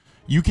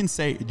you can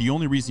say, the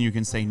only reason you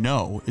can say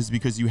no is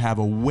because you have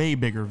a way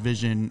bigger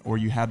vision, or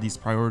you have these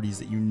priorities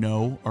that you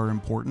know are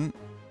important.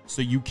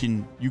 So you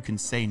can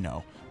say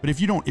no. But if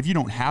you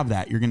don't have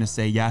that, you're going to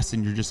say yes,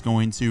 and you're just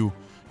going to,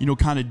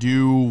 kind of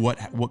do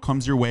what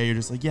comes your way. You're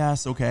just like,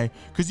 yes, okay.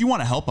 Because you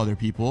want to help other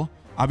people.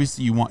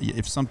 Obviously you want,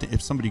 if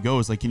somebody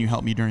goes like, can you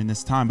help me during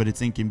this time, but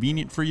it's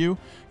inconvenient for you,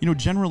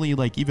 generally,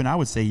 like, even I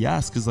would say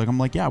yes. Cause like, I'm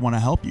like, yeah, I want to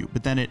help you,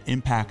 but then it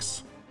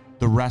impacts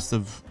the rest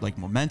of like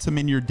momentum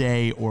in your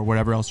day or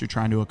whatever else you're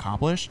trying to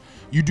accomplish.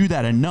 You do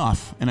that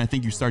enough, and I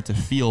think you start to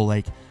feel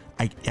like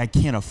I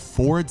can't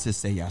afford to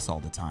say yes all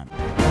the time.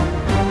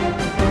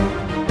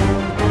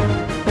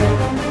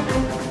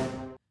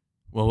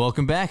 Well,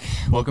 welcome back.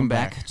 Welcome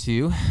back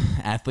to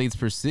Athlete's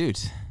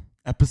Pursuit.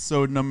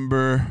 Episode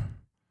number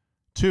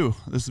 2.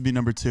 This would be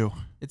number 2.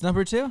 It's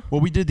number 2? Well,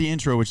 we did the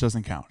intro, which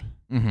doesn't count.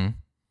 Mm-hmm.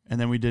 And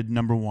then we did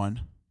number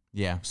 1.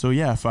 Yeah. So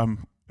yeah, if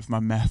my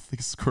math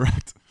is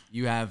correct.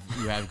 You have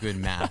good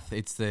math.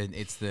 It's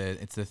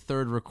the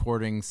third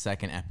recording,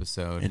 second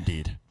episode.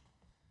 Indeed.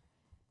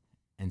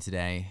 And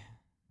today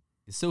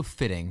is so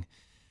fitting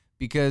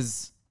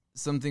because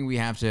something we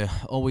have to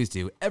always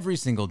do every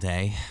single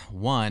day.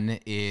 One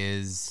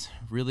is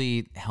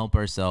really help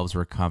ourselves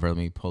recover. Let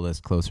me pull this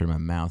closer to my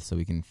mouth so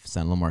we can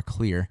sound a little more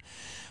clear.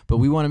 But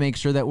we want to make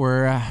sure that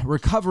we're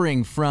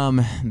recovering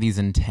from these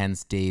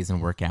intense days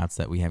and workouts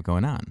that we have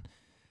going on.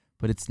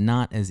 But it's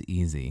not as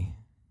easy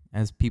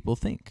as people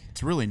think.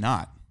 It's really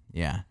not.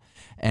 Yeah.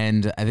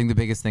 And I think the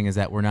biggest thing is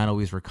that we're not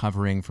always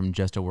recovering from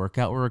just a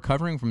workout. We're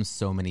recovering from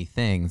so many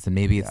things. And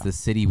maybe it's the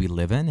city we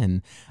live in.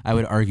 And I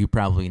would argue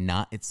probably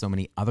not. It's so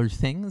many other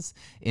things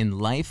in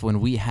life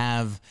when we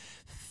have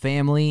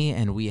family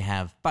and we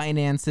have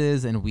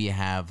finances and we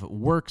have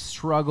work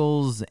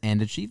struggles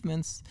and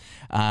achievements.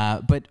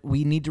 But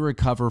we need to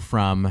recover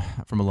from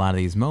a lot of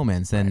these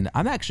moments. And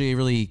I'm actually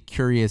really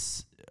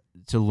curious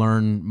to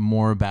learn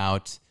more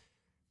about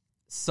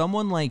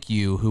someone like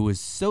you who is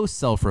so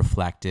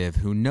self-reflective,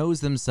 who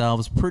knows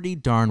themselves pretty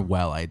darn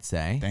well, I'd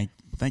say.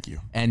 Thank you.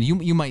 And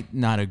you might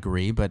not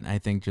agree, but I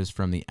think just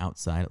from the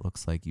outside, it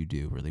looks like you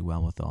do really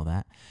well with all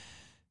that.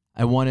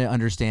 I want to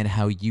understand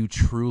how you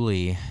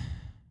truly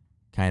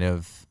kind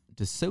of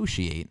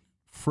dissociate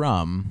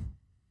from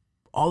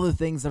all the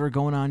things that are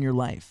going on in your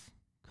life,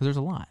 because there's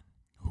a lot.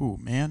 Ooh,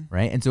 man.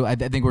 Right. And so I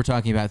think we're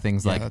talking about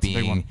things like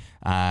being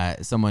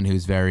someone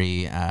who's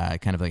very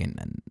kind of like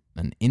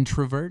an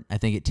introvert. I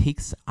think it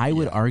takes, I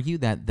would argue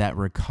that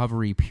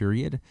recovery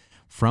period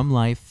from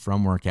life,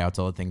 from workouts,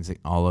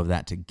 all of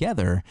that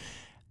together,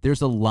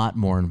 there's a lot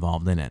more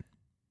involved in it.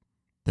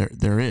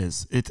 There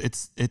is.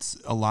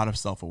 It's a lot of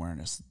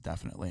self-awareness,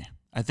 definitely.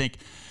 I think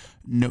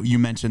you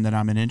mentioned that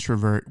I'm an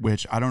introvert,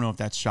 which I don't know if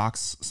that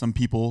shocks some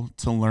people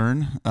to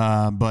learn,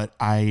 but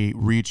I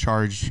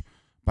recharge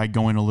by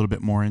going a little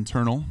bit more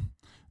internal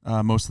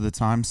most of the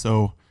time.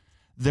 So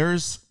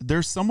there's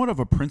somewhat of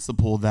a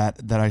principle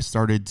that I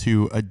started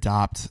to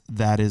adopt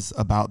that is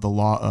about the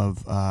law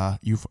of,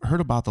 you've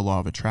heard about the law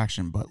of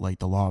attraction, but like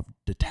the law of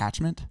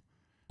detachment.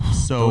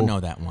 So don't know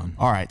that one.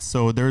 All right.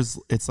 So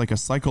it's like a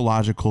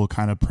psychological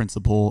kind of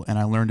principle. And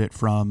I learned it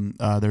from,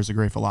 there's a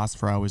great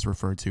philosopher I always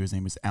refer to. His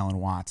name is Alan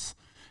Watts.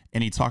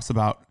 And he talks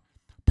about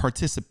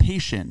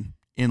participation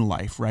in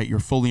life, right? You're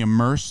fully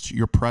immersed,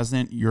 you're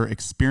present, you're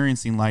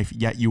experiencing life,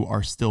 yet you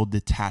are still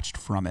detached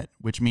from it,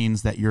 which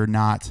means that you're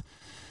not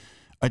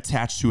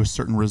attached to a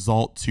certain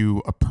result,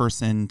 to a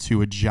person,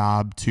 to a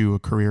job, to a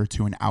career,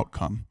 to an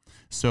outcome.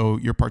 So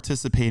you're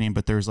participating,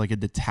 but there's like a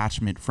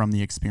detachment from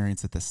the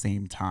experience at the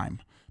same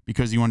time,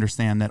 because you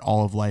understand that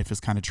all of life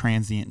is kind of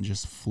transient and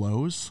just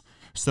flows.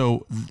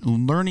 So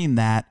learning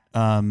that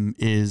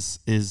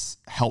is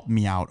helped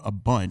me out a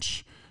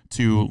bunch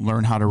to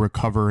learn how to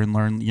recover and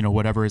learn,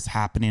 whatever is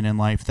happening in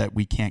life that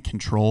we can't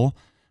control,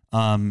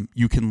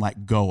 you can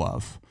let go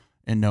of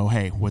and know,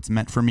 hey, what's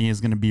meant for me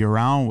is going to be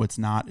around. What's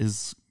not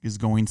is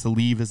going to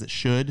leave as it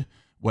should.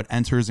 What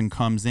enters and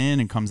comes in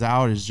and comes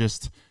out it's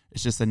just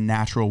a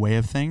natural way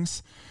of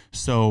things.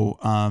 So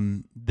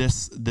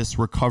this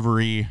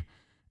recovery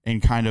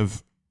and kind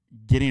of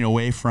getting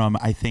away from,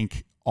 I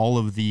think, all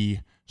of the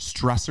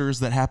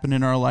stressors that happen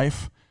in our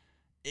life,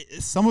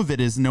 some of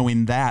it is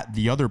knowing that.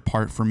 The other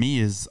part for me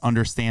is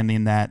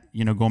understanding that,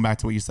 going back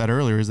to what you said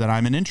earlier, is that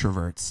I'm an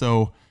introvert.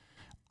 So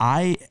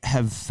I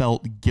have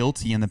felt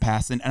guilty in the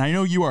past, and I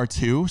know you are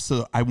too.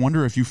 So I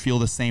wonder if you feel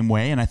the same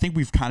way. And I think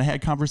we've kind of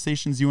had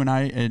conversations, you and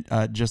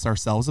I, just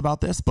ourselves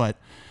about this, but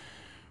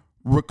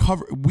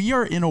we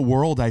are in a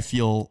world, I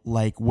feel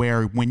like,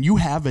 where when you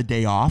have a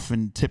day off,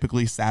 and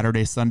typically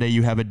Saturday, Sunday,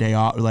 you have a day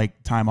off,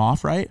 like time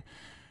off, right?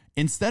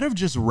 Instead of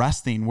just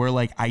resting, where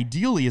like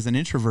ideally as an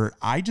introvert,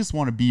 I just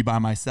want to be by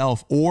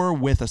myself or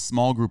with a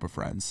small group of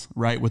friends,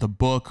 right? With a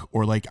book,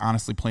 or like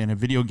honestly playing a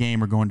video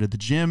game or going to the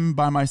gym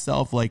by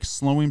myself, like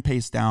slowing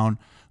pace down,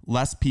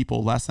 less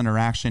people, less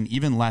interaction,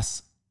 even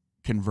less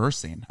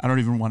conversing. I don't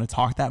even want to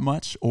talk that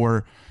much,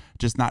 or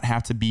just not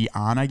have to be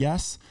on, I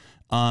guess.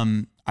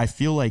 I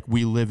feel like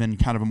we live in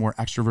kind of a more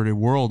extroverted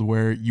world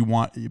where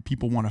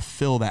people want to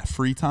fill that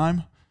free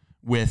time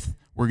with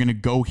we're going to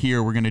go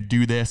here. We're going to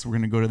do this. We're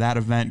going to go to that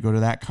event, go to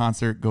that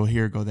concert, go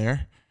here, go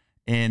there.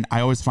 And I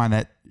always find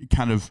that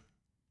kind of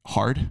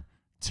hard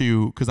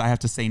because I have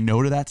to say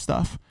no to that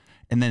stuff.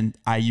 And then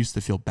I used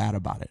to feel bad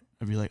about it.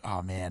 I'd be like,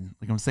 oh man,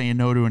 like I'm saying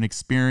no to an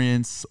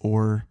experience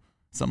or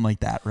something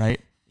like that.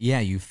 Right. Yeah,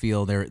 you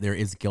feel there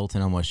is guilt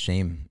and almost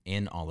shame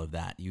in all of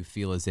that. You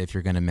feel as if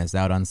you're going to miss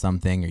out on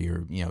something,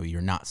 or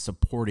you're not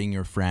supporting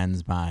your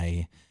friends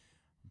by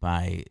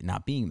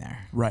not being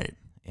there. Right.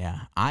 Yeah,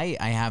 I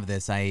have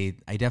this. I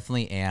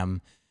definitely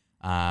am.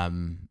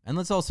 And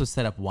let's also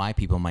set up why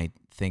people might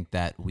think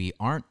that we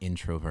aren't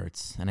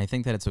introverts. And I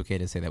think that it's okay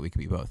to say that we could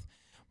be both.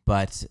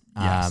 But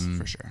yes,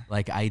 for sure.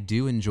 Like I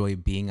do enjoy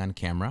being on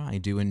camera. I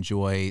do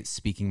enjoy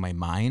speaking my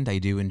mind. I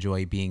do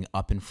enjoy being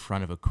up in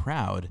front of a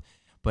crowd.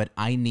 But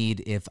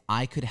if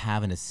I could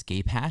have an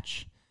escape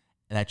hatch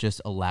that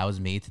just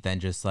allows me to then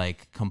just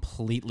like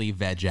completely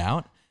veg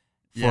out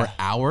for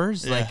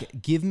hours,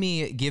 like give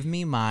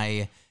me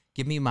my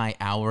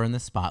hour in the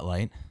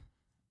spotlight,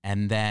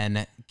 and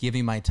then give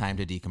me my time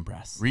to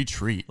decompress.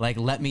 Retreat. Like,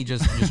 let me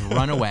just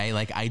run away.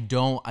 Like, I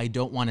don't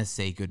want to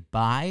say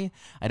goodbye.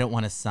 I don't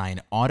want to sign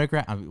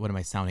autograph. What am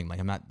I sounding like?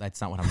 That's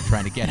not what I'm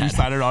trying to get at. You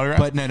signed an autograph?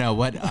 But no.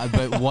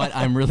 But what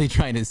I'm really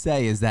trying to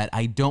say is that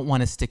I don't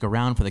want to stick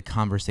around for the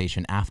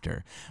conversation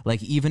after.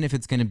 Like, even if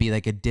it's going to be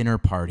like a dinner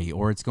party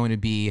or it's going to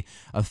be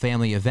a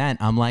family event,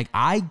 I'm like,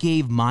 I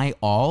gave my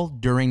all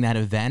during that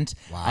event.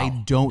 Wow. I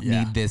don't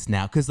need this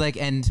now. Cause like,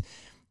 and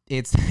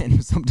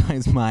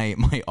sometimes my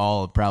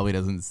all probably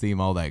doesn't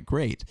seem all that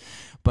great,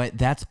 but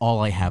that's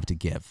all I have to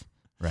give,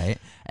 right?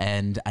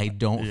 And I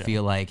don't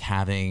feel like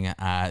having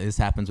this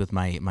happens with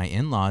my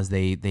in-laws.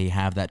 They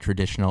have that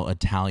traditional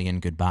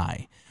Italian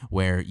goodbye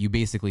where you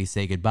basically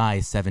say goodbye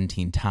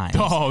 17 times.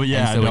 Oh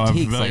yeah, and so it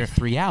takes like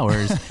 3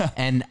 hours,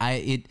 and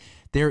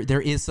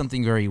there is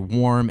something very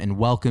warm and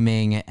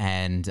welcoming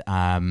and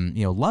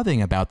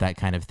loving about that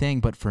kind of thing.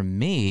 But for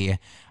me,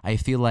 I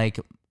feel like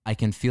I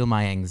can feel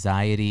my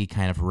anxiety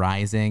kind of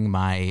rising.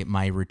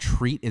 My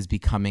retreat is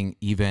becoming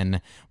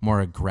even more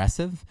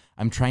aggressive.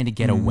 I'm trying to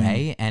get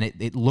away, and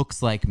it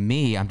looks like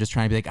me. I'm just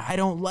trying to be like, I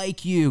don't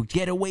like you.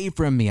 Get away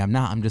from me. I'm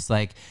not. I'm just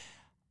like,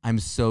 I'm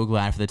so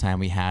glad for the time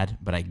we had,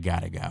 but I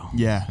gotta go.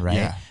 Yeah.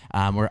 Right.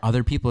 Yeah. Where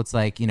other people, it's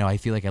like, I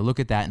feel like I look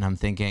at that and I'm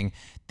thinking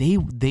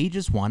they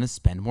just want to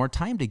spend more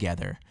time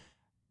together.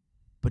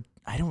 But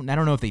I don't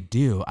know if they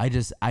do. I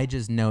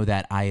just know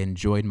that I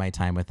enjoyed my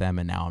time with them,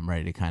 and now I'm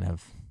ready to kind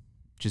of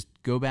just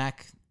go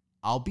back.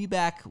 I'll be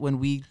back when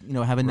we,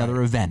 have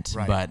another event.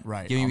 But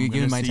give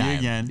me my time.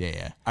 Again.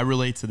 Yeah. I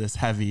relate to this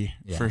heavy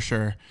for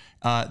sure.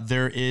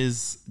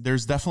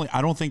 There's definitely,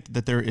 I don't think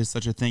that there is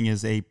such a thing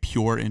as a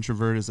pure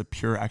introvert, as a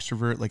pure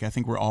extrovert. Like I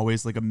think we're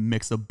always like a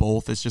mix of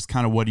both. It's just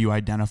kind of what do you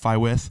identify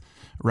with,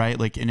 right?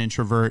 Like an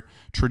introvert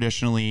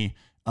traditionally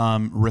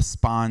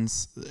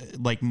responds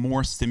like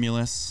more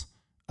stimulus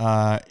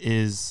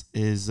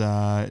is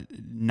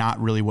not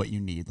really what you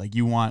need. Like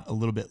you want a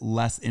little bit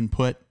less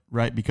input,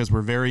 right? Because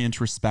we're very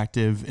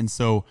introspective. And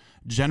so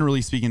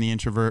generally speaking, the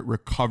introvert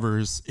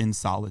recovers in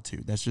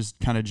solitude. That's just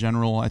kind of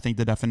general. I think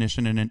the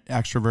definition. And an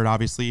extrovert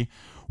obviously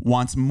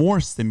wants more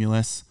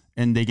stimulus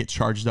and they get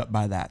charged up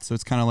by that. So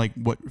it's kind of like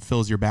what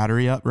fills your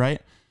battery up,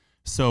 right?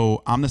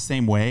 So I'm the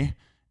same way.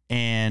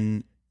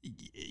 And,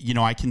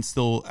 I can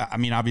still,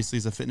 obviously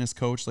as a fitness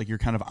coach, like you're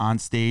kind of on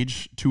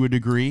stage to a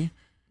degree.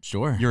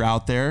 Sure. You're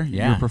out there,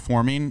 you're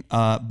performing,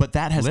 but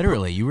that has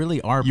literally, you really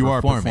are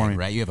performing,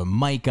 right? You have a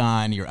mic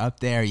on, you're up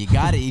there, you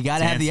got to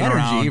have the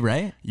energy,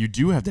 right? You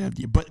do have to have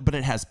but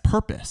it has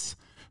purpose.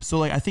 So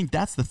like, I think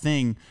that's the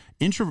thing.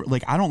 Introvert,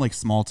 like I don't like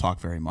small talk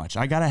very much.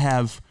 I got to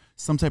have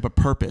some type of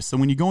purpose. So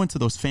when you go into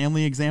those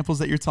family examples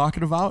that you're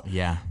talking about,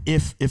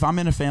 if I'm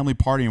in a family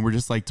party and we're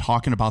just like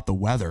talking about the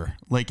weather,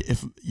 like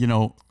if,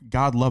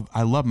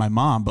 I love my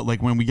mom, but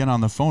like when we get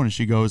on the phone and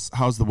she goes,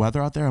 how's the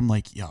weather out there? I'm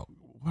like, yo,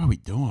 what are we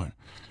doing?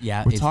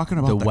 Yeah, we're talking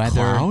about the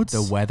weather, clouds?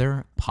 the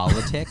weather,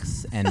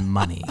 politics, and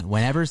money.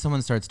 Whenever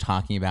someone starts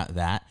talking about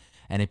that,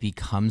 and it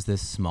becomes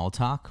this small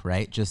talk,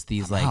 right? Just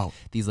these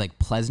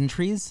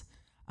pleasantries.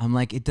 I'm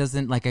like, it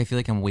doesn't like. I feel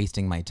like I'm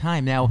wasting my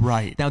time now.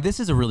 Right now, this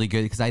is a really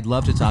good because I'd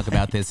love to talk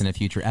about this in a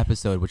future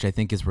episode, which I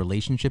think is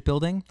relationship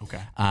building.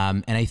 Okay.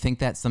 And I think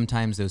that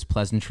sometimes those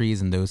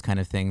pleasantries and those kind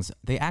of things,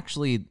 they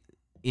actually,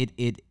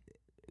 it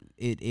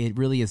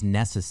really is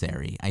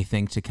necessary. I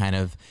think to kind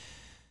of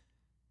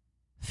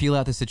feel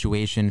out the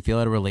situation, feel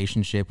out a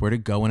relationship, where to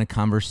go in a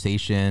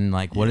conversation,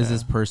 like what is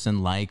this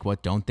person like,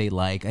 what don't they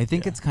like. I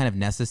think it's kind of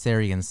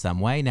necessary in some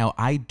way. Now,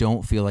 I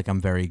don't feel like I'm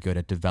very good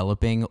at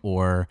developing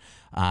or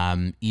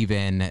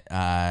even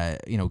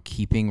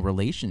keeping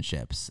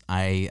relationships.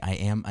 I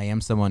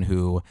am someone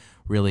who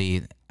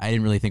really, I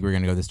didn't really think we were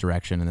going to go this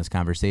direction in this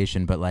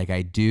conversation, but like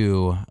I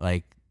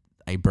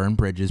burn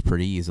bridges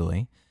pretty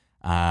easily.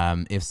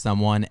 If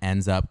someone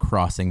ends up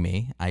crossing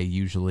me, I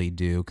usually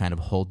do kind of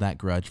hold that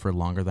grudge for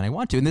longer than I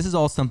want to. And this is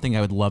all something I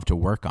would love to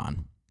work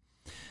on.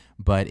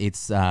 But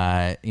it's,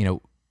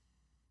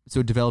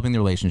 so developing the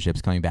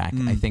relationships, coming back,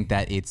 I think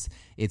that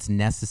it's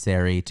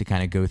necessary to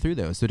kind of go through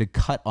those. So to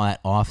cut that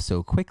off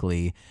so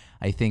quickly,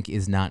 I think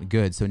is not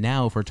good. So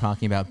now if we're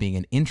talking about being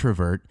an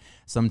introvert,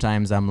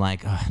 sometimes I'm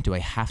like, do I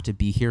have to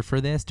be here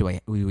for this? Do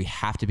we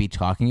have to be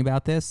talking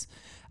about this?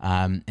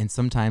 And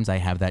sometimes I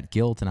have that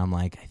guilt and I'm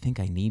like, I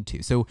think I need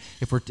to. So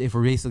if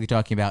we're basically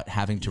talking about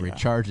having to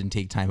recharge and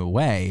take time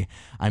away,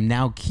 I'm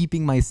now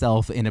keeping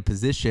myself in a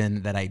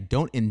position that I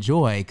don't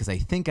enjoy because I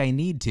think I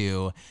need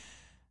to.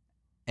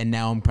 And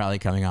now I'm probably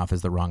coming off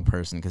as the wrong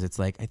person because it's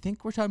like, I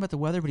think we're talking about the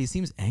weather, but he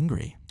seems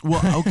angry.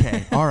 Well,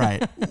 okay. All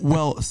right.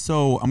 Well,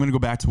 so I'm going to go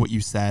back to what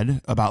you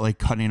said about like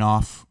cutting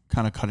off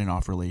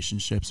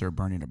relationships or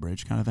burning a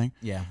bridge kind of thing.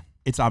 Yeah.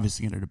 It's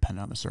obviously going to depend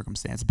on the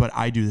circumstance, but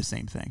I do the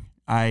same thing.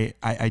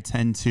 I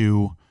tend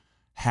to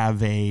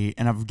have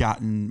and I've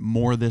gotten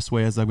more this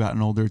way as I've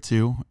gotten older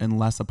too, and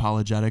less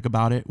apologetic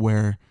about it,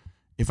 where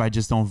if I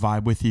just don't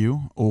vibe with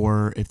you,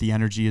 or if the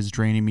energy is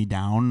draining me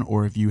down,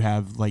 or if you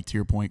have, like, to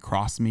your point,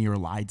 crossed me or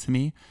lied to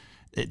me,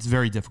 it's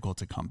very difficult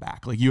to come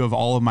back. Like, you have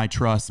all of my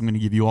trust. I'm going to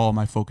give you all of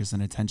my focus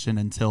and attention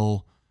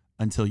until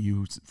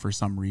you, for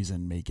some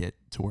reason, make it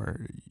to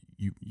where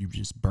you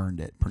just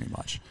burned it pretty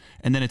much.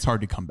 And then it's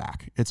hard to come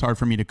back. It's hard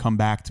for me to come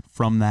back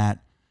from that.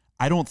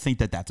 I don't think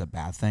that that's a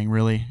bad thing,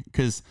 really,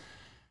 because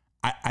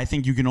I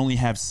think you can only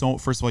have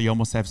first of all,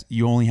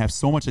 you only have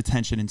so much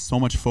attention and so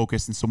much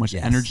focus and so much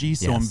energy.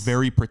 So I'm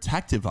very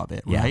protective of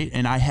it. Right.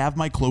 And I have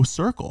my close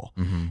circle.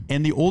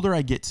 And the older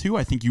I get too,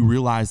 I think you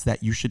realize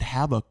that you should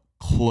have a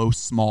close,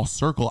 small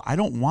circle. I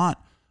don't want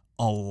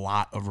a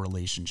lot of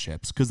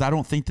relationships because I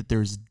don't think that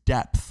there's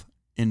depth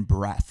in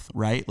breadth,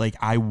 right? Like,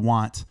 I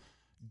want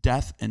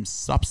depth and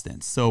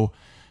substance. So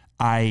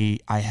I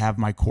have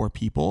my core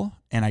people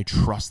and I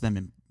trust them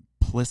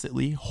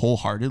implicitly,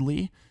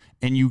 wholeheartedly.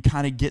 And you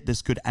kind of get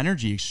this good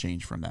energy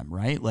exchange from them,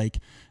 right? Like,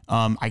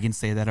 I can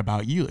say that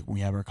about you. Like, when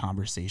we have our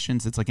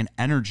conversations, it's like an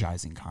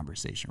energizing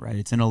conversation, right?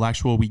 It's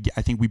intellectual.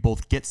 I think we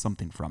both get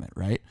something from it,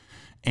 right?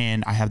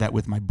 And I have that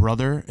with my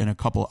brother and a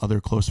couple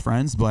other close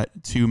friends.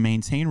 But to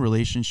maintain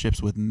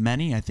relationships with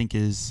many, I think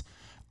is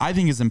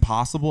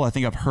impossible. I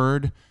think I've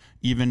heard,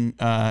 even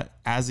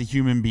as a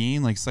human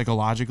being, like,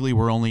 psychologically,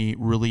 we're only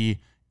really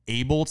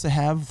able to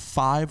have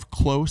 5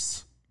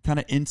 close, kind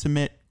of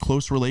intimate,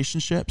 close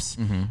relationships,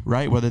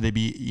 right? Whether they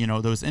be,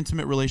 those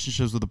intimate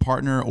relationships with a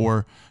partner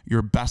or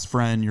your best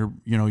friend,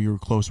 your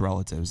close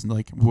relatives, and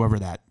like whoever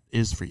that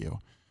is for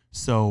you.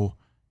 So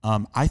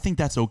I think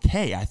that's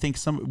okay. I think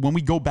when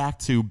we go back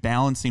to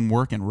balancing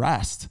work and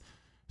rest,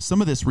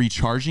 some of this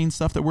recharging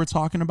stuff that we're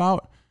talking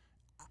about,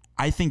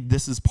 I think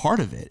this is part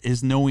of it,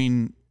 is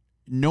knowing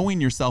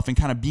yourself and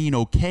kind of being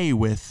okay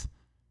with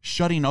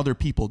shutting other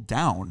people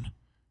down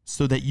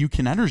so that you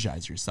can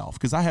energize yourself.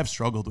 Because I have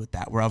struggled with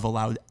that, where I've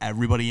allowed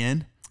everybody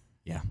in.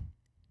 Yeah.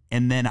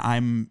 And then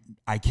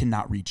I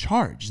cannot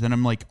recharge. Then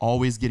I'm like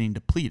always getting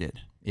depleted.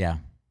 Yeah.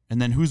 And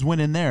then who's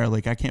winning there?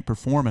 Like, I can't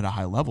perform at a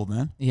high level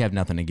then. You have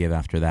nothing to give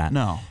after that.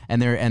 No.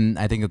 And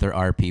I think that there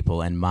are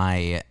people, and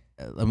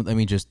let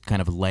me just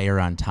kind of layer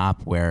on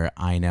top where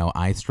I know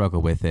I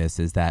struggle with this,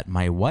 is that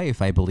my wife,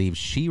 I believe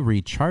she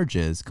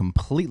recharges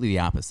completely the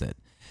opposite.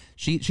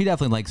 She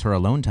definitely likes her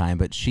alone time,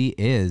 but she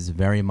is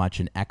very much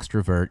an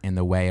extrovert in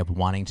the way of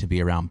wanting to be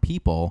around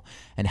people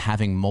and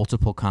having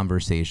multiple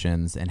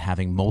conversations and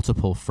having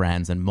multiple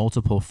friends and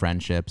multiple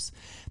friendships.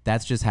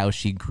 That's just how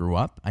she grew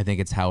up. I think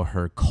it's how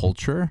her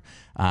culture.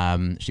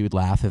 She would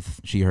laugh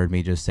if she heard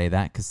me just say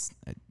that,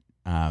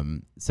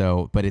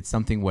 but it's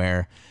something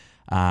where,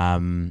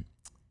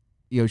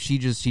 she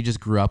just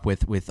grew up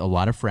with a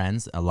lot of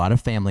friends, a lot of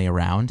family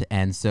around.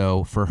 And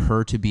so for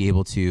her to be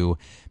able to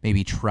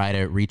maybe try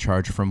to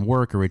recharge from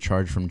work or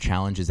recharge from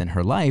challenges in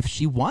her life,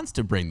 she wants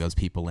to bring those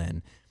people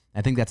in.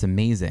 I think that's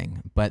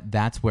amazing. But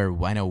that's where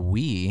I know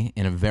we,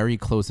 in a very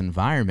close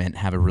environment,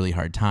 have a really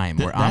hard time,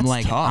 where I'm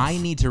like, tough. I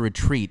need to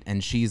retreat.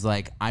 And she's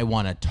like, I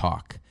want to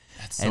talk.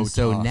 So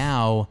tough.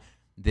 Now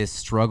this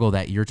struggle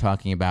that you're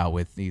talking about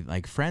with the,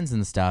 like, friends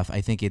and stuff,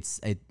 I think it's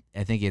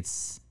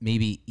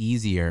maybe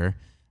easier.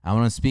 I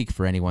want to speak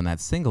for anyone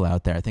that's single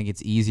out there. I think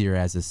it's easier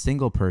as a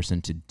single person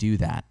to do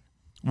that.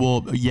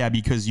 Well, yeah,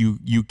 because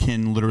you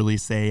can literally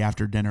say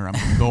after dinner, I'm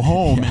going to go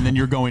home, and then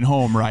you're going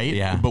home, right?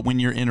 Yeah. But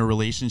when you're in a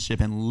relationship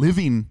and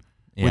living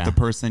with the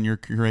person, you're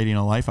creating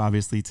a life,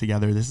 obviously,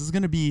 together. This is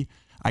going to be,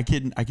 I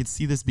could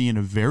see this being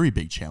a very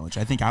big challenge.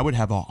 I think I would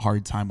have a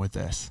hard time with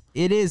this.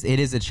 It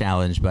is a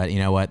challenge, but you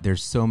know what?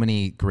 There's so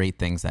many great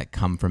things that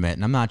come from it.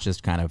 And I'm not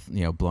just kind of,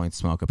 blowing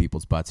smoke up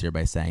people's butts here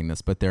by saying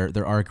this, but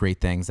there are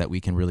great things that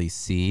we can really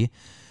see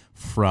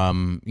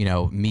from,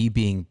 me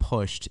being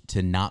pushed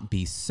to not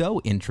be so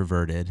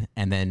introverted,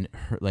 and then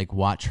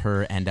watch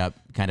her end up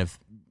kind of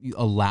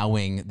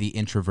allowing the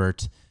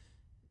introvert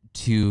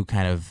to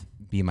kind of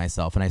be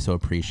myself. And I so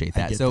appreciate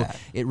that.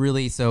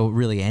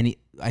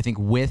 I think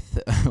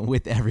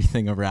with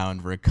everything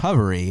around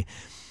recovery,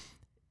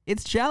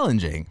 It's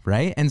challenging,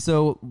 right? And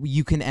so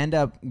you can end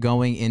up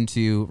going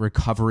into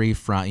recovery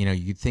from,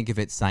 you think of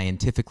it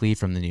scientifically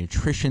from the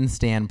nutrition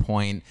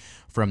standpoint,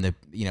 from the,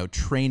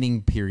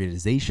 training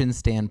periodization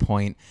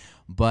standpoint,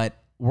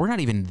 but we're not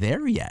even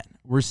there yet.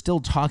 We're still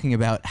talking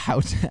about how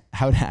to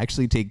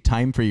actually take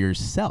time for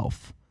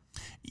yourself.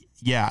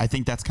 Yeah, I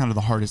think that's kind of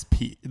the hardest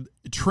piece.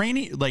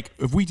 Training, like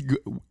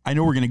I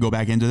know we're going to go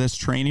back into this.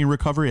 Training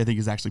recovery, I think,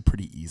 is actually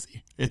pretty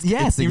easy. It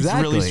seems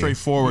exactly. really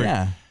straightforward.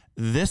 Yeah.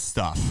 This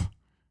stuff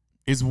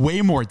is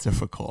way more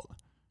difficult.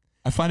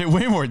 I find it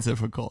way more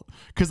difficult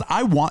because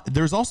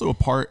there's also a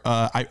part,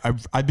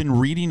 I've been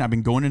reading, I've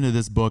been going into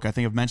this book. I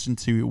think I've mentioned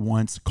to you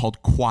once,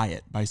 called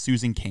Quiet by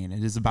Susan Cain.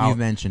 It is about, you've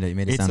mentioned it. You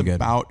made it sound good. It's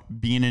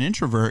about being an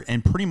introvert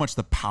and pretty much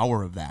the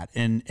power of that.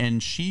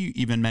 And she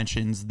even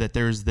mentions that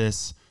there's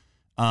this,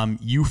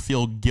 you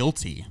feel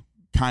guilty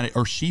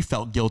or she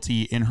felt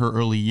guilty in her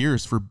early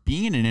years for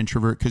being an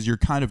introvert because you're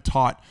kind of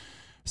taught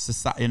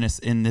in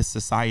this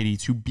society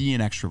to be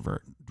an extrovert,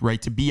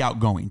 right? To be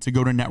outgoing, to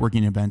go to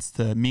networking events,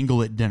 to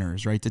mingle at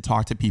dinners, right? To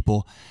talk to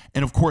people.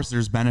 And of course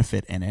there's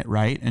benefit in it,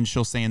 right? And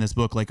she'll say in this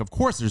book, like, of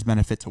course there's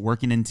benefit to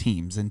working in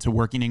teams and to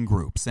working in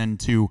groups and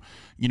to,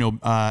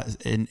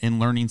 in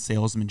learning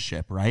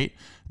salesmanship, right?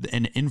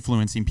 And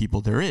influencing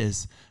people there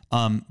is.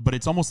 But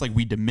it's almost like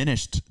we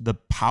diminished the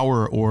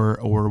power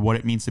or what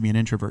it means to be an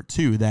introvert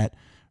too, that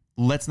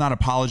let's not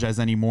apologize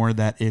anymore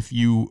that if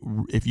you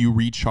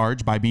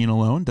recharge by being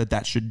alone,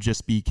 that should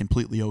just be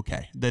completely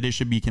okay. That it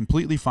should be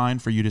completely fine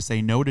for you to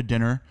say no to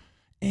dinner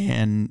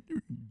and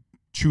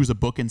choose a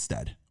book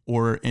instead.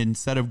 Or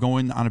instead of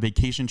going on a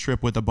vacation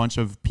trip with a bunch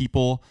of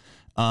people,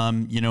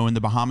 in the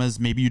Bahamas,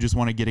 maybe you just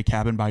want to get a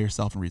cabin by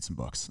yourself and read some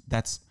books.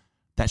 That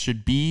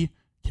should be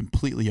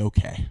completely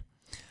okay.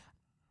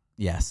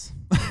 Yes.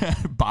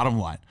 Bottom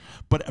line.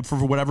 But for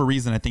whatever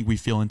reason, I think we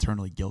feel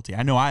internally guilty.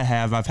 I know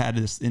I've had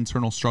this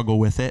internal struggle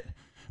with it,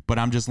 but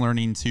I'm just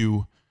learning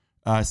to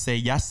say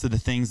yes to the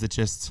things that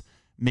just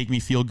make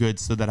me feel good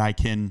so that I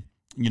can,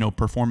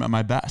 perform at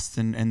my best.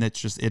 And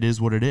it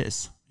is what it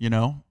is,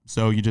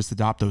 so you just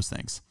adopt those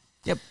things.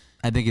 Yep.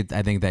 I think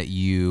that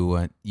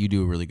you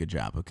do a really good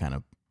job of kind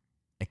of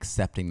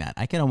accepting that.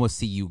 I can almost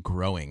see you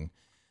growing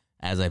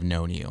as I've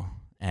known you.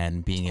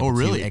 And being able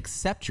to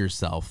accept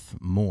yourself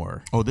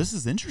more. Oh, this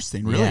is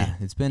interesting. Really? Yeah,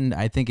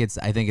 I think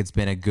it's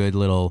been a good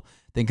little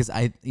thing because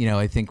I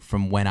think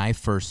from when I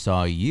first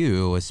saw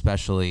you,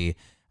 especially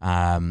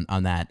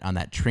on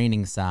that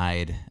training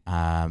side,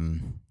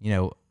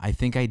 I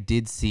think I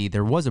did see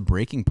there was a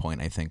breaking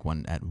point. I think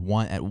at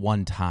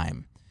one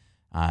time,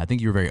 I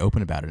think you were very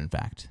open about it. In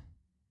fact,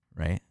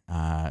 right?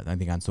 I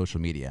think on social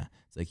media.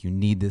 It's like, you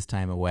need this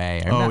time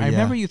away. I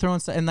remember you throwing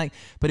stuff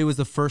but it was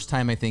the first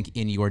time I think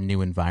in your new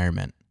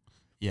environment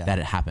that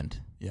it happened.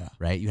 Yeah.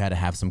 Right. You had to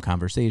have some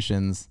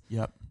conversations.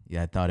 Yep.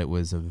 Yeah. I thought it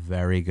was a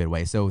very good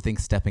way. So I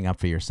think stepping up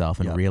for yourself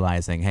and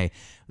realizing, hey,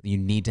 you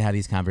need to have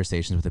these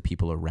conversations with the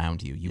people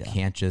around you. You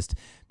can't just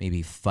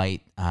maybe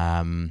fight,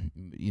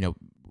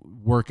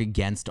 work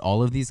against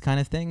all of these kind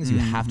of things. You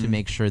have to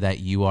make sure that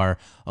you are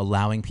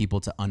allowing people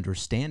to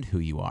understand who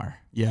you are.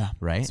 Yeah.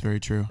 Right. It's very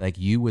true. Like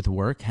you with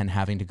work and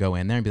having to go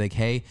in there and be like,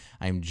 hey,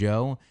 I'm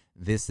Joe.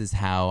 This is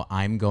how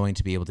I'm going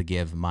to be able to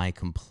give my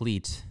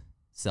complete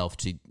self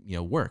to,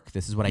 work.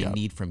 This is what I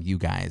need from you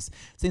guys.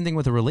 Same thing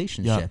with a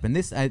relationship. And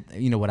this,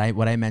 what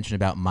I mentioned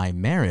about my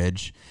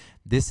marriage,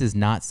 this is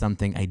not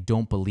something, I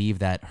don't believe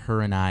that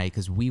her and I,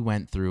 because we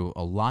went through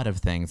a lot of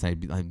things.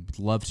 I'd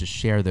love to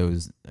share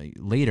those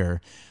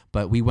later,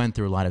 but we went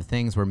through a lot of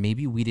things where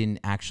maybe we didn't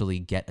actually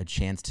get a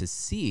chance to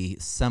see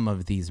some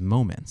of these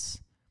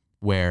moments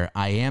where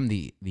I am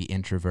the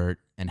introvert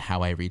and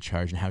how I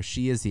recharge and how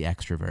she is the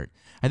extrovert.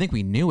 I think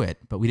we knew it,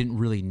 but we didn't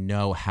really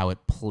know how it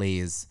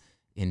plays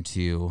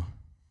into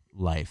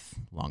life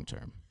long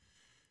term.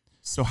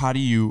 So how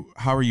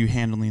are you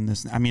handling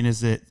this? I mean,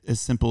 is it as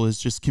simple as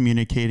just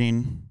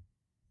communicating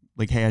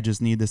like, hey, I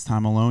just need this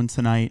time alone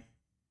tonight,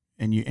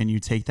 and you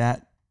take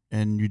that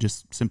and you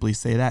just simply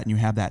say that and you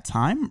have that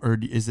time? Or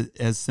is it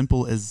as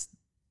simple as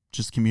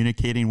just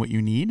communicating what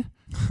you need?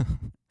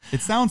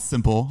 It sounds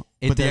simple,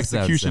 but the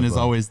execution is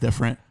always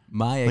different.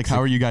 How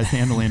are you guys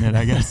handling it,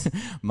 I guess?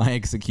 My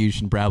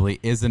execution probably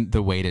isn't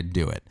the way to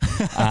do it.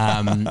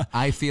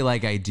 I feel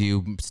like I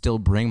do still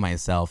bring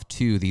myself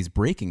to these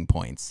breaking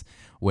points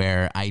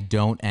where I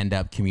don't end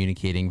up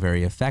communicating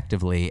very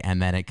effectively,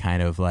 and then it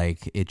kind of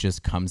like, it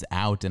just comes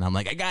out and I'm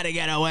like, I gotta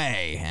get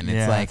away. And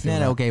it's like,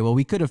 no, okay, well,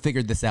 we could have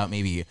figured this out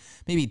maybe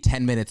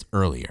 10 minutes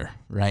earlier,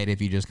 right?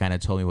 If you just kind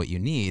of told me what you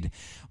need.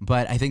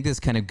 But I think this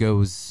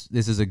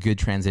is a good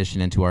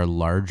transition into our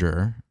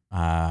larger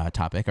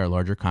topic, our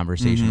larger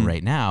conversation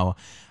right now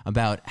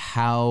about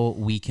how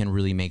we can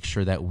really make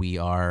sure that we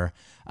are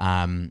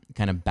kind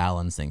of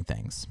balancing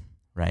things,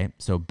 right?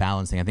 So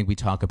balancing, I think we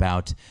talk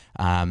about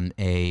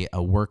a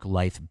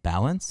work-life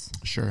balance.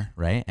 Sure.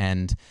 Right.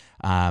 And,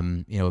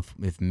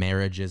 if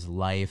marriage is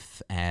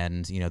life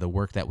and, the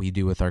work that we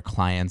do with our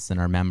clients and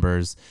our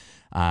members,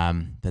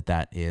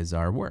 that is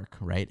our work,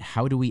 right?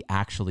 How do we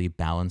actually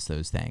balance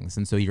those things?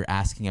 And so you're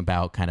asking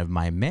about kind of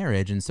my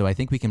marriage. And so I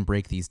think we can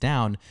break these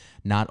down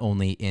not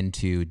only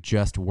into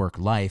just work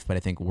life, but I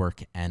think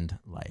work and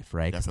life,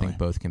 right? Because I think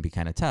both can be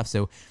kind of tough.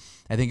 So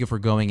I think if we're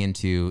going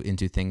into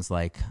things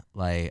like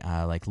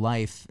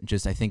life,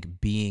 just I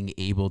think being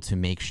able to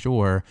make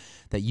sure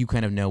that you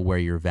kind of know where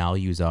your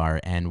values are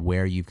and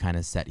where you've kind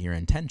of set your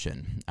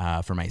intention.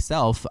 For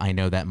myself, I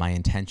know that my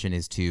intention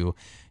is to,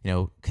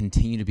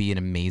 continue to be an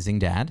amazing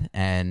dad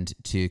and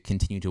to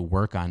continue to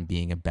work on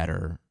being a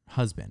better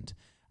husband.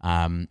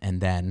 And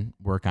then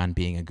work on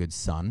being a good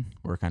son,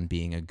 work on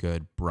being a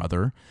good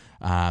brother,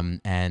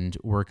 and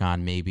work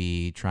on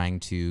maybe trying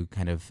to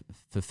kind of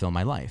fulfill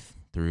my life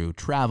through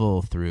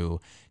travel, through,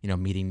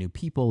 meeting new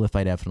people if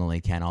I definitely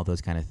can, all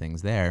those kind of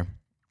things there.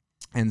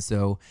 And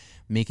so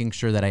making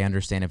sure that I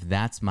understand if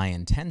that's my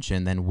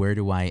intention, then where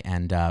do I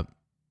end up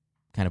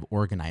kind of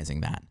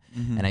organizing that?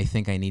 Mm-hmm. And I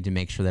think I need to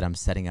make sure that I'm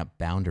setting up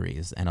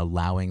boundaries and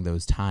allowing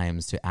those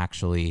times to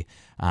actually,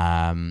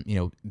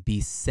 be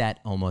set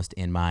almost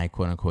in my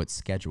quote unquote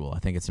schedule. I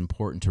think it's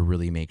important to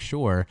really make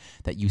sure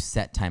that you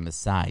set time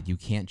aside. You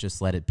can't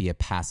just let it be a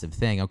passive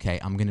thing. Okay,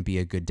 I'm going to be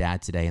a good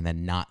dad today and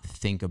then not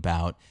think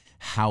about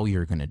how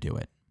you're going to do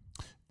it.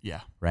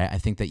 Yeah. Right. I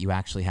think that you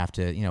actually have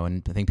to,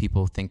 and I think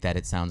people think that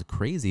it sounds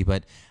crazy,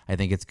 but I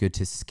think it's good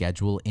to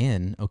schedule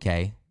in,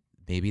 okay,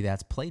 maybe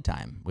that's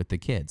playtime with the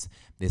kids.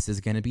 This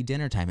is going to be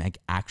dinner time. Like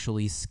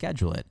actually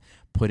schedule it,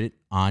 put it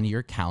on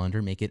your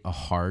calendar, make it a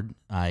hard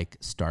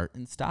start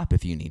and stop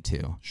if you need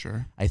to.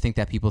 Sure. I think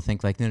that people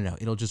think no,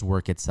 it'll just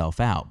work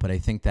itself out. But I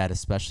think that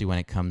especially when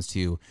it comes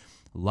to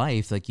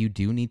life, you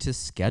do need to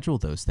schedule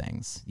those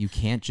things. You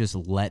can't just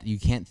you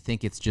can't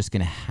think it's just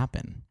going to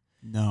happen.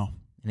 No.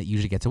 And it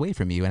usually gets away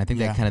from you. And I think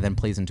that kind of then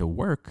plays into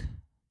work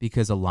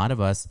because a lot of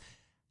us,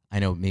 I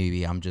know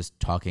maybe I'm just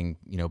talking,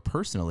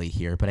 personally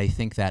here, but I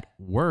think that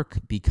work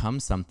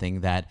becomes something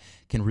that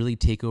can really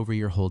take over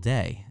your whole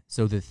day.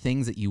 So the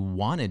things that you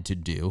wanted to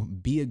do,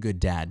 be a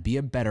good dad, be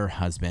a better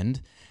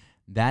husband,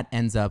 that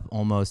ends up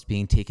almost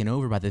being taken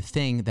over by the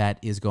thing that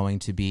is going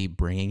to be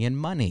bringing in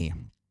money.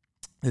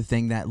 The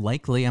thing that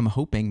likely I'm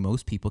hoping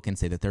most people can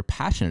say that they're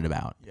passionate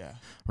about. Yeah.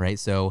 Right.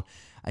 So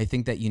I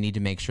think that you need to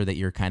make sure that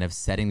you're kind of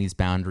setting these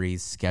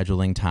boundaries,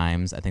 scheduling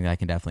times. I think that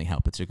can definitely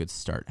help. It's a good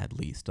start, at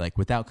least,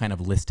 without kind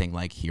of listing,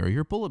 here are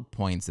your bullet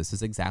points. This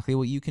is exactly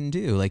what you can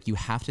do. You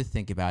have to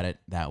think about it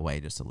that way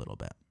just a little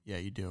bit. Yeah,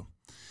 you do.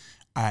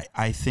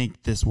 I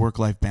think this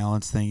work-life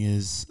balance thing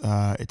is,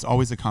 it's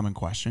always a common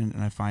question,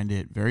 and I find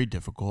it very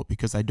difficult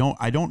because I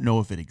don't know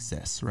if it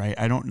exists, right?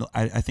 I don't know.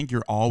 I think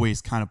you're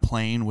always kind of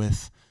playing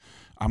with,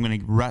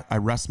 I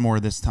rest more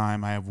this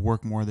time. I have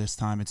work more this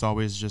time. It's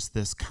always just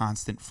this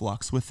constant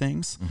flux with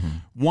things.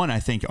 Mm-hmm. One,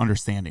 I think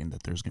understanding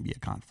that there's going to be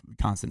a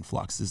constant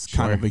flux is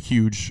kind of a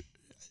huge,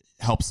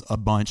 helps a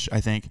bunch,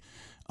 I think.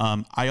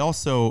 I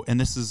also, and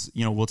this is,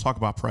 we'll talk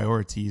about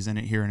priorities in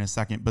it here in a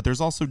second, but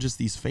there's also just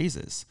these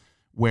phases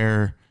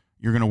where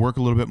you're going to work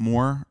a little bit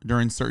more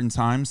during certain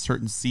times,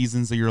 certain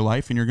seasons of your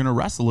life, and you're going to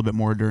rest a little bit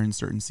more during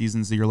certain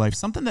seasons of your life.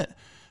 Something that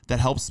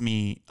helps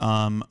me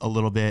a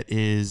little bit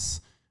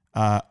is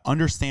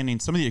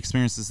understanding some of the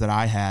experiences that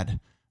I had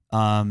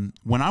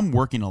when I'm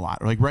working a lot.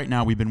 Right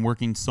now, we've been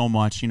working so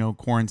much,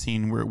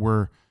 quarantine.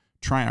 We're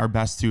trying our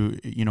best to,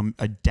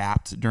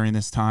 adapt during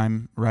this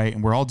time, right?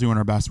 And we're all doing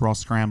our best. We're all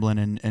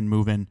scrambling and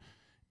moving.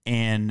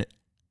 And,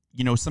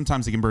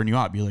 sometimes it can burn you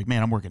out. Be like,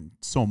 man, I'm working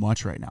so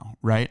much right now,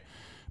 right?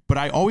 But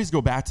I always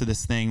go back to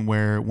this thing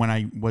where when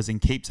I was in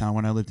Cape Town,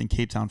 when I lived in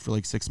Cape Town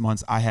for 6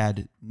 months, I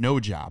had no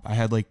job. I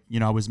had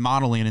I was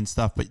modeling and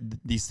stuff, but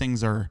these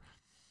things are,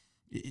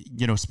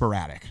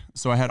 sporadic.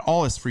 So I had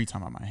all this free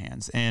time on my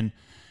hands. And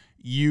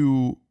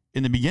in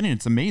the beginning,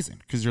 it's amazing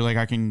because you're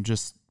I can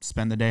just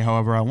spend the day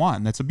however I want.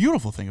 And that's a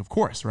beautiful thing, of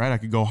course, right? I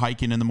could go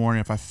hiking in the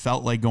morning. If I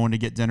felt like going to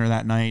get dinner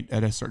that night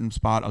at a certain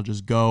spot, I'll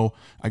just go.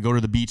 I go to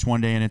the beach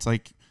one day and it's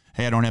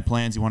hey, I don't have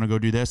plans. You want to go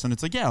do this? And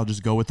it's yeah, I'll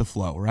just go with the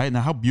flow, right?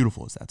 Now, how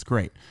beautiful is that? It's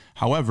great.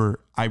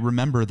 However, I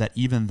remember that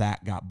even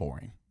that got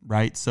boring,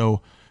 right?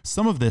 So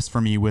some of this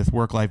for me with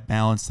work-life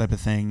balance type of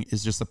thing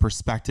is just a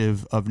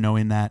perspective of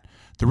knowing that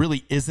there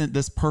really isn't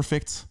this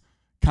perfect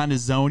kind of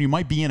zone. You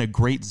might be in a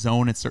great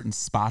zone at certain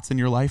spots in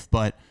your life,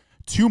 but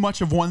too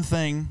much of one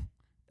thing,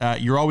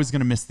 you're always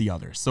going to miss the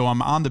other. So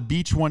I'm on the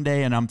beach one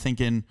day and I'm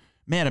thinking,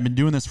 man, I've been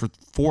doing this for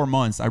 4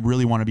 months. I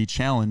really want to be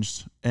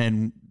challenged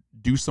and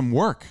do some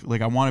work.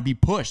 I want to be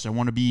pushed. I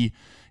want to be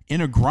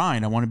in a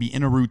grind. I want to be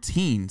in a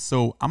routine.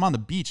 So I'm on the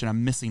beach and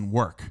I'm missing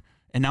work.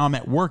 And now I'm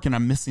at work and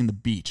I'm missing the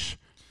beach,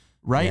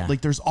 right? Yeah.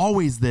 There's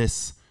always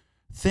this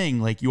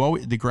thing,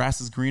 the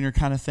grass is greener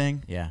kind of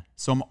thing. Yeah.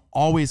 So I'm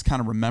always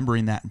kind of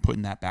remembering that and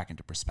putting that back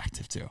into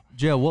perspective too.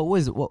 Joe, what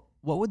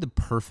would the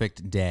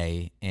perfect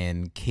day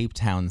in Cape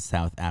Town,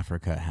 South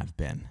Africa have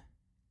been?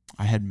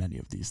 I had many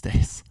of these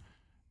days.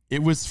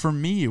 It was, for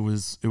me, it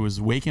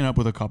was waking up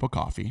with a cup of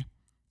coffee.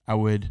 I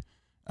would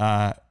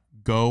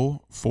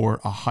go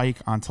for a hike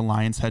onto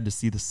Lion's Head to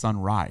see the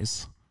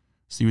sunrise.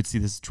 So you would see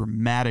this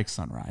dramatic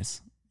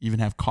sunrise, even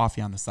have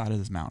coffee on the side of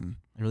this mountain.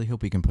 I really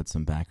hope we can put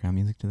some background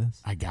music to this.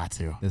 I got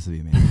to. This would be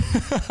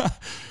amazing.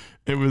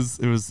 It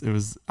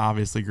was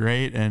obviously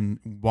great, and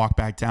walk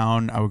back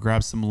down. I would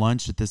grab some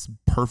lunch at this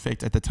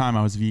perfect, at the time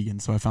I was vegan,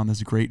 so I found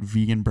this great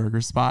vegan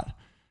burger spot,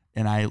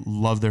 and I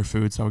love their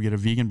food. So I would get a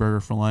vegan burger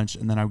for lunch,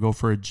 and then I would go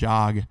for a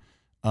jog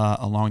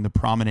along the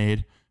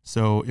promenade.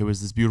 So it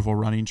was this beautiful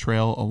running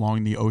trail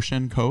along the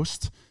ocean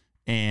coast,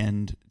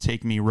 and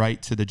take me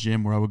right to the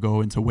gym where I would go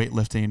into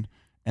weightlifting,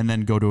 and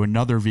then go to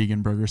another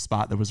vegan burger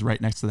spot that was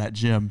right next to that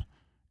gym,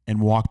 and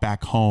walk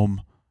back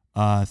home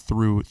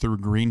through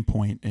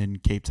Greenpoint in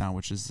Cape Town,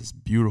 which is this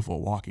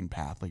beautiful walking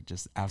path, like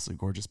just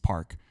absolutely gorgeous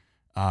park.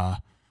 And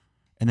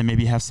then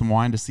maybe have some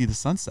wine to see the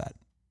sunset.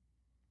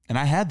 And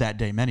I had that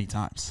day many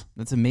times.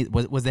 That's amazing.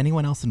 Was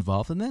anyone else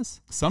involved in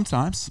this?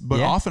 Sometimes, but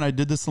often I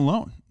did this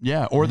alone.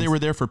 Yeah. Or they were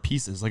there for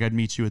pieces. Like I'd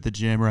meet you at the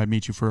gym, or I'd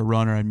meet you for a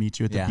run, or I'd meet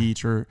you at the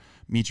beach, or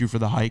meet you for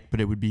the hike.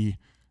 But it would be,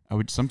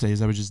 some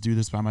days I would just do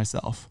this by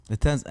myself.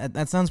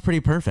 That sounds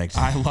pretty perfect.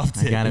 I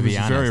loved it. Gotta be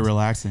honest. Very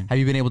relaxing. Have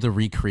you been able to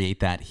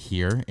recreate that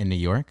here in New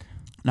York?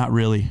 Not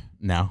really.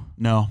 No.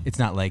 No. It's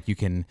not like you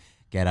can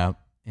get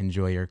up,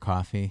 enjoy your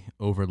coffee,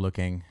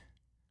 overlooking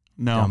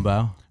No.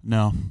 Dumbo.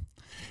 No.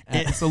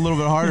 It's a little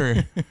bit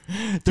harder.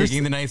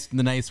 Taking the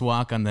nice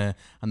walk on the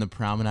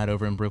promenade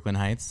over in Brooklyn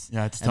Heights.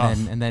 Yeah, it's tough.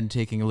 And then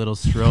taking a little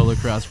stroll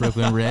across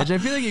Brooklyn Ridge. I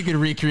feel like you could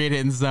recreate it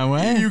in some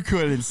way. You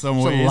could in some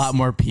It's ways. a lot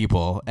more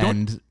people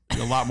and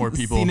a lot more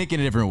people. scenic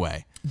in a different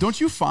way. Don't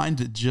you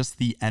find just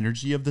the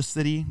energy of the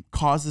city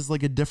causes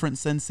like a different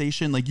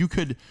sensation? Like you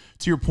could,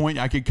 to your point,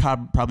 I could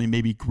probably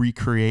maybe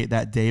recreate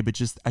that day, but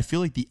just I feel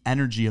like the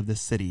energy of the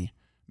city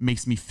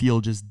makes me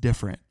feel just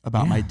different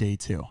about my day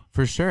too.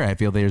 For sure. I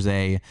feel there's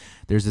a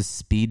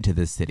speed to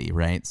the city,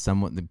 right?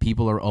 The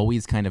people are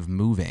always kind of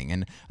moving,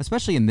 and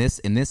especially in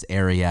this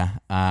area,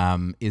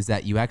 is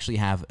that you actually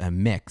have a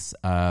mix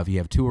of, you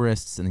have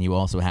tourists and you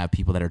also have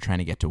people that are trying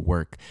to get to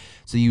work.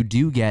 So you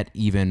do get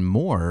even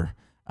more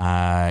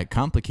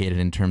complicated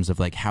in terms of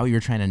like how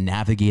you're trying to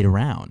navigate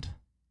around.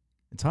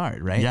 It's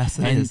hard, right? Yes,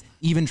 it and is.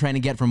 Even trying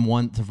to get from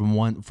one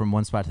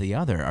spot to the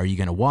other. Are you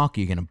going to walk? Are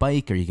you going to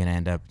bike? Are you going to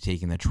end up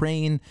taking the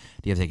train?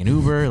 Do you have to take an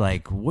Uber?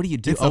 Like, what do you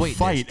do? It's a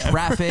fight. There's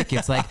traffic.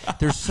 It's like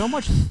there's so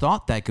much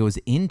thought that goes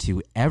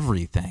into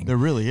everything. There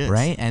really is,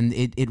 right? And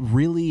it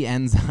really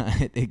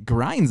it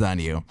grinds on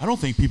you. I don't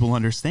think people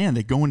understand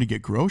that going to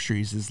get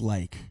groceries is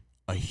like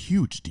a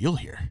huge deal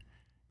here.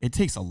 It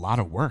takes a lot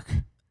of work.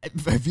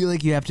 I feel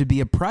like you have to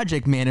be a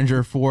project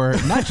manager for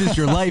not just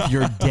your life,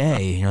 your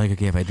day. You're like,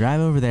 okay, if I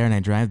drive over there and I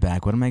drive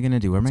back, what am I going to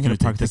do? Where am I going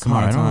to park the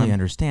car? I don't really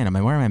understand. Am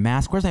I wearing my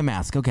mask? Where's my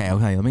mask? Okay,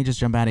 let me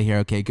just jump out of here.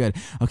 Okay, good.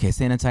 Okay,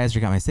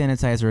 sanitizer, got my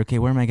sanitizer. Okay,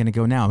 where am I going to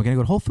go now? Am I going to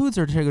go to Whole Foods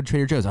or go to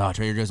Trader Joe's? Oh,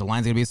 Trader Joe's, the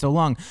line's going to be so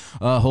long.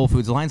 Whole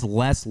Foods, the line's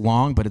less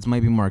long, but it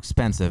might be more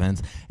expensive.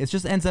 And it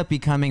just ends up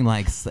becoming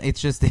like,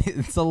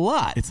 it's a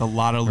lot. It's a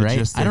lot of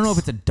logistics. Right? I don't know if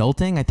it's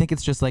adulting. I think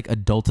it's just like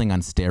adulting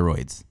on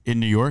steroids. In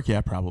New York,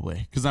 yeah,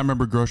 probably. Because I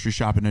remember grocery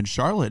shopping in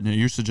Charlotte, and it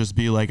used to just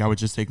be like I would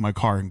just take my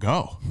car and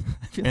go,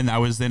 and I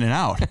was in and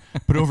out.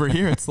 But over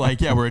here, it's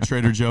like, yeah, we're at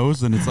Trader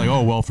Joe's, and it's like,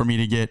 oh, well, for me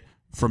to get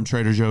from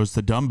Trader Joe's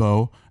to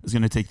Dumbo is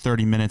going to take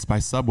 30 minutes by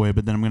subway,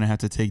 but then I'm going to have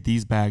to take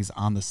these bags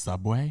on the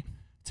subway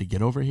to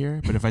get over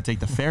here. But if I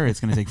take the ferry, it's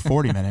going to take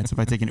 40 minutes. If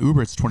I take an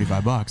Uber, it's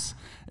 $25.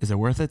 Is it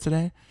worth it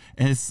today?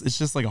 And it's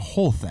just like a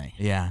whole thing.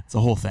 Yeah. It's a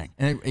whole thing.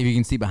 And if you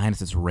can see behind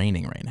us, it's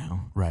raining right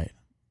now. Right.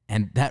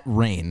 And that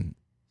rain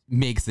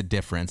makes a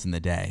difference in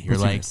the day. You're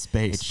like,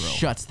 space, it bro.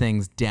 shuts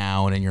things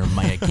down, and you're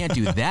like, I can't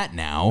do that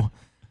now.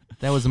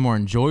 That was a more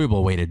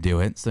enjoyable way to do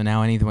it. So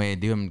now any way I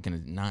do, I'm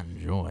going to not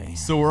enjoy.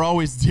 So we're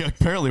always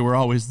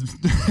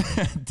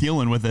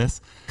dealing with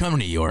this. Come to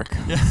New York.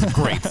 It's a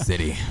great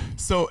city.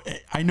 So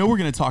I know we're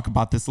going to talk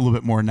about this a little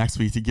bit more next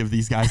week to give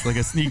these guys like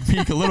a sneak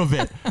peek a little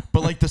bit,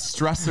 but like the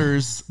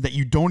stressors that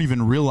you don't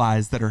even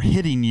realize that are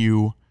hitting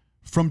you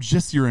from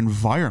just your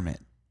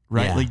environment.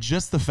 Right? Yeah. Like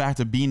just the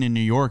fact of being in New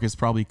York is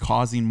probably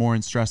causing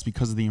more stress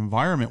because of the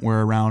environment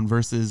we're around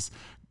versus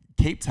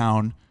Cape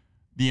Town.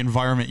 The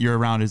environment you're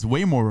around is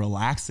way more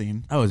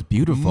relaxing. Oh, it's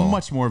beautiful.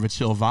 Much more of a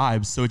chill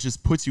vibe. So it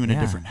just puts you in a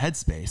different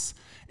headspace.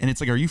 And it's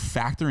like, are you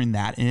factoring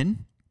that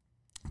in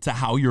to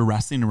how you're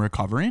resting and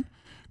recovering?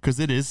 Because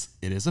it is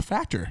a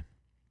factor.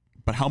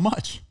 But how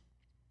much?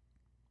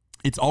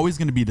 It's always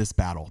going to be this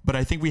battle. But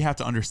I think we have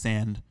to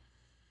understand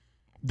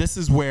this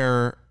is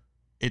where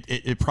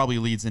it probably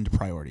leads into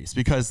priorities,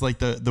 because like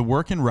the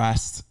work and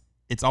rest,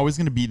 it's always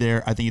going to be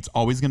there. I think it's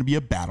always going to be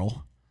a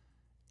battle,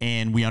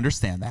 and we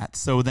understand that.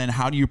 So then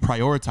how do you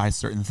prioritize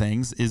certain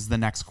things is the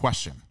next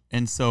question.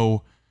 And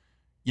so,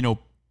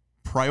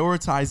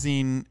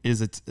 prioritizing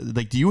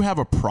do you have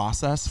a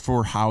process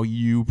for how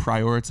you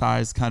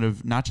prioritize kind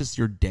of not just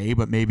your day,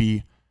 but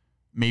maybe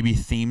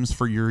themes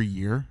for your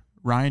year?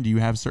 Ryan, do you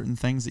have certain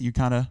things that you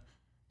kind of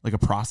like a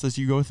process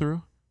you go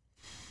through?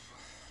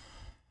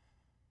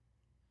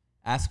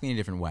 Ask me in a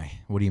different way.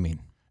 What do you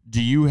mean?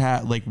 Do you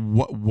have like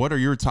what are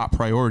your top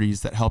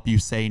priorities that help you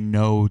say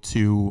no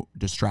to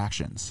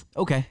distractions?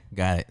 Okay,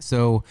 got it.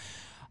 So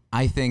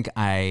I think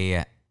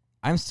I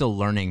I'm still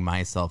learning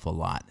myself a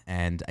lot,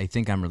 and I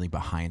think I'm really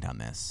behind on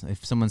this.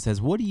 If someone says,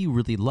 "What do you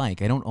really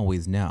like?" I don't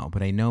always know,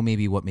 but I know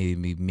maybe what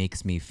maybe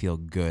makes me feel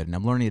good, and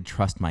I'm learning to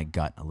trust my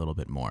gut a little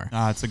bit more.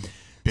 It's a big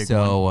one.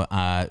 So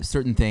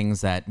certain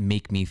things that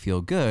make me feel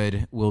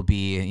good will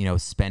be,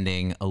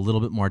 spending a little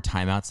bit more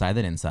time outside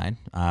than inside,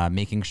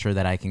 making sure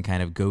that I can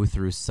kind of go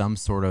through some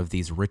sort of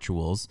these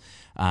rituals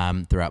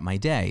throughout my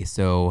day.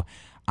 So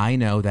I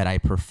know that I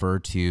prefer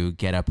to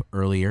get up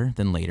earlier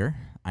than later.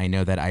 I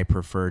know that I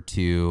prefer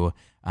to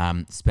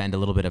spend a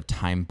little bit of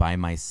time by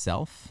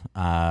myself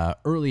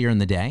earlier in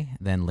the day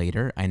than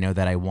later. I know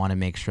that I want to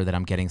make sure that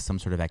I'm getting some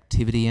sort of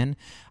activity in.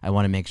 I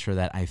want to make sure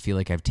that I feel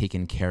like I've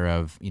taken care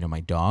of, my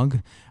dog.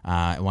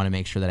 I want to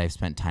make sure that I've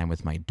spent time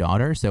with my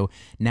daughter. So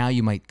now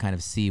you might kind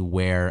of see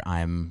where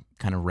I'm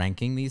kind of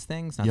ranking these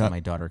things. Not that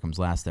my daughter comes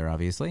last there,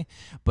 obviously,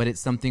 but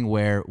it's something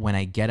where when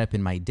I get up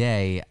in my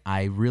day,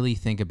 I really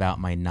think about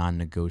my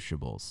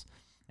non-negotiables.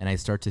 And I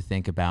start to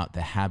think about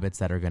the habits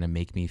that are going to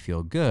make me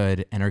feel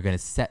good and are going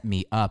to set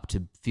me up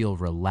to feel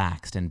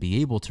relaxed and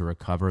be able to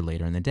recover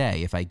later in the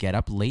day. If I get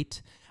up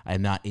late,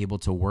 I'm not able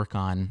to work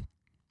on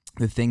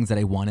the things that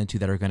I wanted to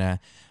that are going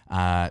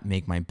to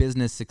make my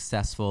business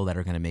successful, that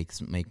are going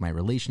to make my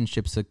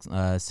relationships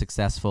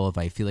successful. If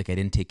I feel like I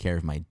didn't take care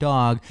of my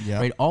dog,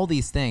 right? All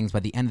these things, by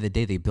the end of the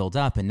day, they build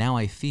up. And now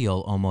I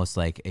feel almost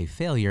like a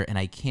failure and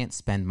I can't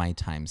spend my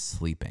time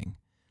sleeping.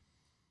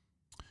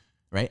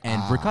 Right.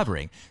 And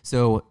recovering.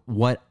 So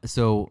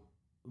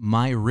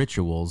my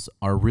rituals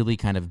are really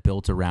kind of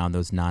built around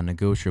those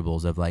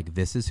non-negotiables of like,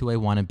 this is who I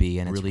want to be.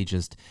 And it's really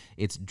just,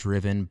 it's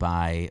driven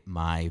by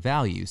my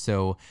values.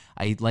 So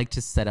I like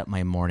to set up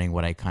my morning,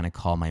 what I kind of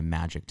call my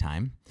magic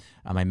time.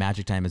 My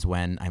magic time is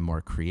when I'm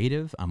more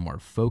creative, I'm more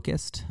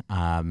focused.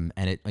 And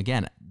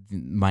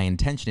my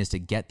intention is to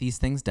get these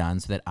things done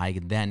so that I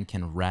then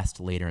can rest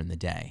later in the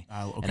day.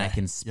 And I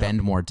can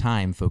spend more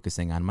time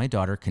focusing on my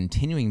daughter,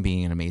 continuing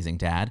being an amazing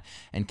dad,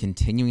 and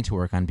continuing to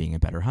work on being a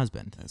better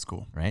husband. That's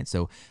cool. Right?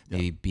 So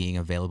maybe being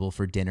available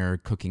for dinner,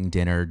 cooking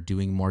dinner,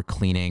 doing more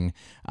cleaning,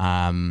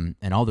 and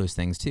all those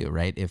things too,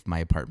 right? If my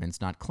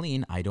apartment's not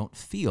clean, I don't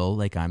feel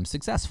like I'm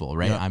successful,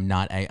 right? I'm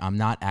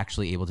not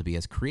actually able to be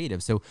as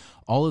creative. So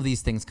all of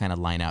these things kind of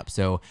line up.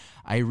 So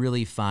I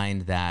really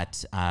find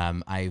that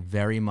I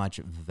very much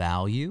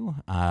value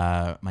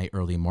my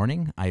early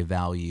morning. I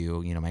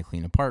value, my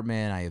clean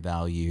apartment. I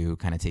value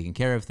kind of taking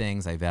care of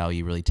things. I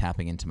value really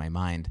tapping into my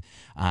mind.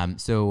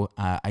 So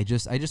I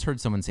just heard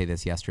someone say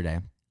this yesterday,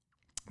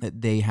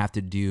 that they have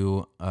to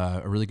do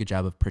a really good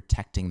job of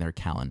protecting their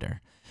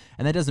calendar.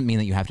 And that doesn't mean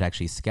that you have to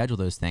actually schedule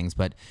those things,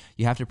 but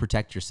you have to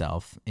protect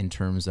yourself in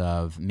terms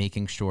of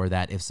making sure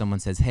that if someone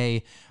says,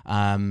 hey,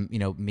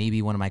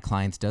 maybe one of my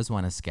clients does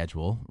want to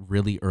schedule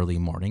really early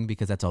morning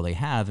because that's all they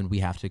have, and we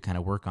have to kind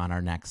of work on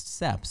our next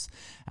steps.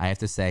 I have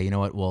to say, you know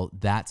what, well,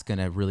 that's going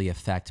to really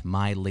affect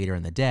my later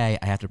in the day.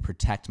 I have to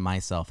protect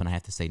myself and I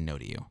have to say no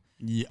to you.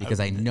 Because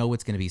I know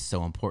it's going to be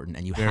so important,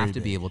 and you have to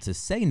be able to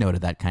say no to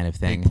that kind of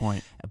thing. Big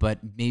point. But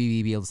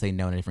maybe be able to say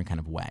no in a different kind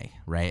of way,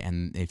 right?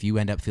 And if you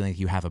end up feeling like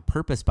you have a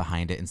purpose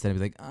behind it, instead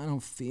of like, I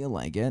don't feel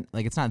like it,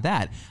 like it's not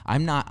that.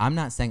 I'm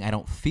not saying I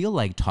don't feel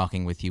like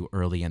talking with you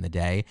early in the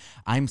day.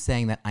 I'm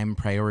saying that I'm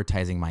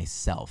prioritizing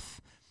myself,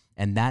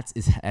 and that's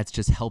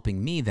just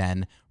helping me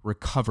then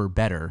recover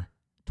better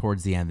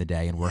towards the end of the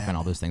day and work on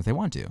all those things I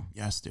want to.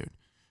 Yes, dude.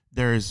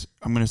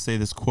 I'm going to say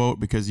this quote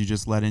because you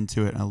just led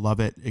into it and I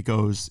love it. It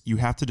goes, you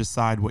have to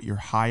decide what your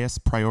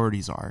highest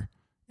priorities are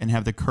and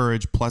have the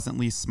courage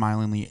pleasantly,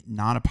 smilingly,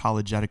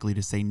 non-apologetically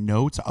to say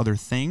no to other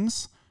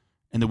things.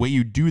 And the way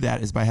you do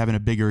that is by having a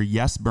bigger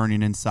yes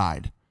burning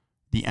inside.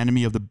 The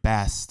enemy of the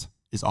best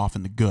is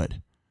often the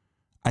good.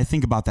 I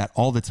think about that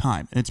all the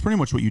time. And it's pretty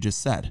much what you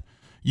just said.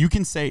 You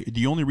can say,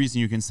 the only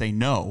reason you can say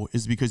no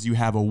is because you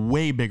have a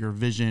way bigger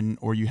vision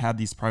or you have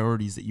these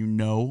priorities that you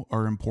know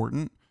are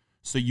important.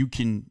 So you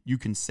can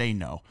say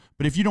no.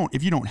 But if you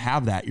don't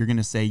have that, you're going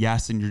to say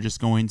yes, and you're just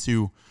going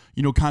to,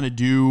 kind of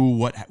do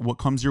what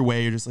comes your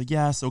way. You're just like,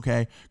 yes,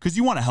 okay, because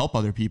you want to help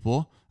other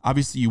people.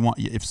 Obviously, you want,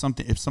 if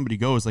somebody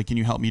goes like, can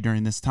you help me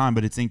during this time,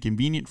 but it's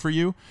inconvenient for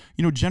you,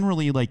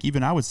 generally, like,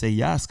 even I would say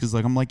yes, because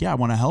like I'm like, yeah, I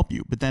want to help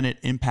you, but then it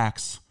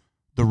impacts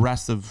the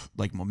rest of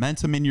like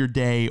momentum in your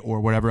day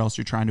or whatever else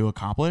you're trying to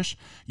accomplish.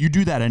 You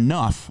do that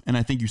enough, and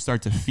I think you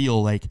start to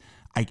feel like,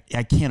 I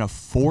can't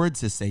afford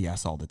to say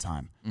yes all the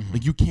time. Mm-hmm.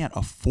 Like you can't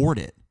afford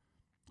it.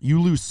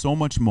 You lose so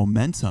much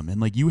momentum,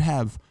 and like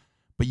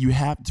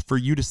for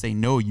you to say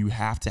no, you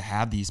have to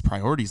have these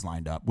priorities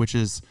lined up, which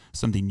is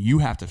something you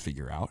have to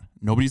figure out.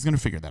 Nobody's going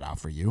to figure that out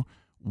for you.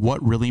 What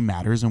really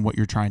matters and what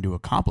you're trying to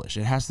accomplish.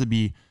 It has to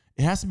be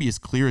as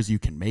clear as you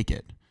can make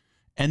it.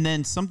 And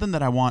then something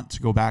that I want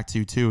to go back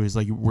to too is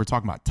like, we're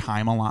talking about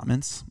time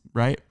allotments,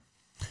 right?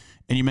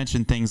 And you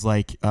mentioned things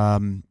like,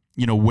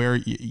 where,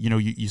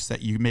 you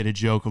said, you made a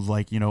joke of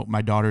like,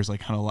 my daughter's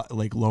like kind of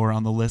like lower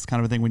on the list kind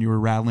of a thing when you were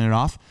rattling it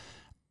off,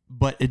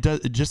 but it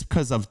does just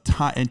because of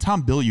time. And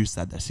Tom Bilyeu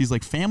said this, he's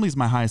like, family's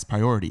my highest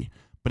priority,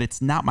 but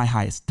it's not my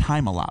highest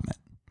time allotment.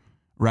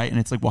 Right. And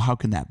it's like, well, how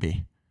can that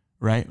be?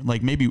 right?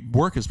 Like maybe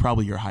work is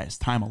probably your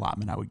highest time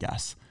allotment, I would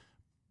guess,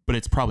 but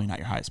it's probably not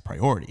your highest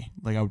priority.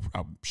 Like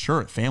I'm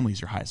sure family is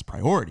your highest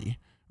priority,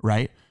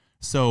 right?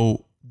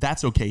 So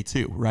that's okay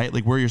too, right?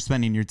 Like where you're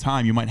spending your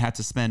time, you might have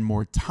to spend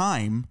more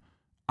time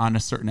on a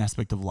certain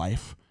aspect of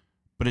life,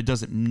 but it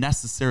doesn't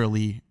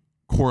necessarily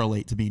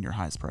correlate to being your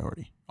highest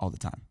priority all the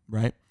time,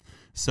 right?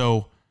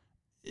 So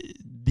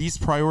these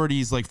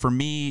priorities, like for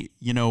me,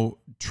 you know,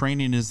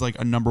 training is like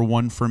a number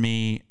one for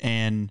me.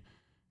 And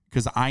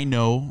because I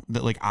know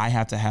that like I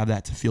have to have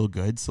that to feel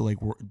good. So like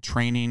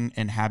training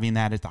and having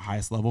that at the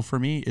highest level for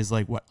me is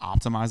like what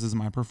optimizes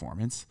my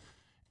performance.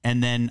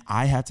 And then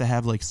I have to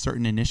have like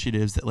certain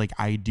initiatives that like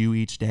I do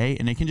each day.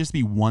 And it can just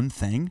be one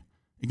thing.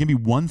 It can be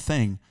one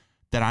thing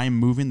that I'm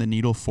moving the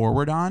needle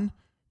forward on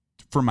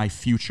for my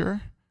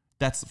future.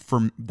 That's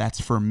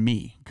for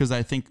me. Because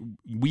I think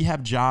we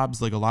have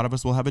jobs, like a lot of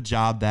us will have a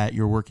job that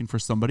you're working for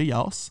somebody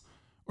else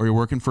or you're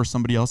working for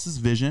somebody else's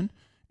vision.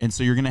 And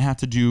so you're going to have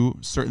to do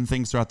certain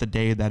things throughout the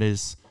day that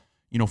is,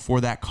 you know, for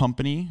that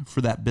company,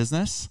 for that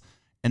business.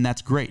 And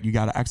that's great. You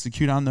got to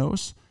execute on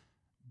those.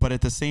 But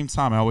at the same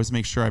time, I always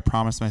make sure I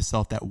promise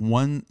myself that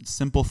one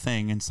simple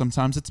thing, and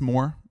sometimes it's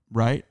more,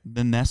 right,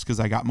 than this because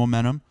I got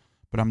momentum,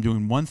 but I'm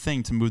doing one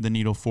thing to move the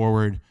needle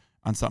forward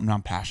on something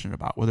I'm passionate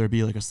about, whether it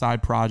be like a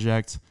side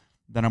project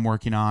that I'm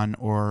working on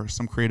or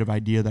some creative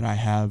idea that I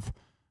have,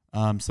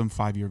 some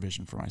 5-year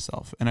vision for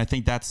myself. And I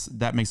think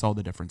that makes all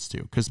the difference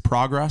too, because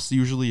progress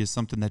usually is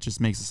something that just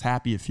makes us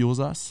happy. It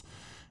fuels us.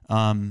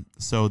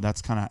 So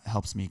that's kind of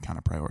helps me kind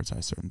of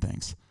prioritize certain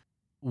things.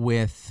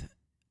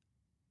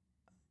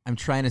 I'm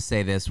trying to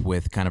say this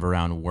with kind of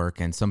around work,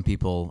 and some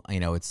people, you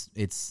know,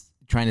 it's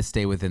trying to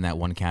stay within that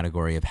one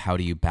category of how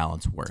do you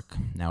balance work.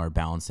 Now we're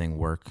balancing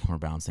work, we're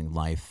balancing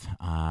life.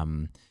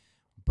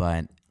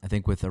 But I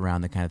think with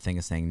around the kind of thing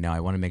of saying, no, I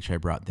want to make sure I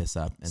brought this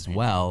up as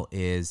well,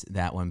 is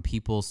that when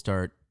people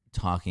start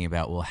talking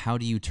about, well, how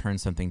do you turn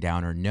something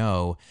down or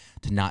no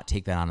to not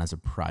take that on as a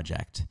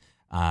project?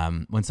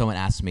 When someone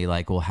asks me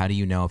like, well, how do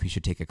you know if you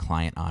should take a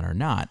client on or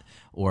not?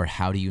 Or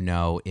how do you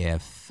know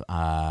if,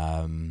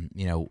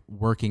 you know,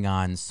 working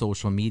on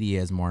social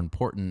media is more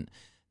important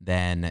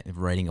than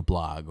writing a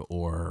blog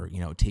or, you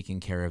know, taking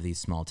care of these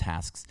small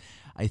tasks?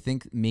 I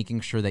think making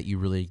sure that you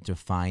really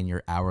define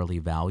your hourly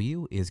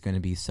value is going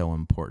to be so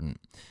important.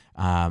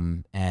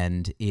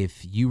 And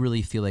if you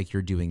really feel like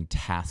you're doing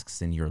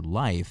tasks in your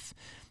life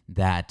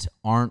that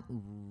aren't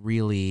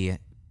really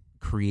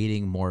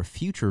creating more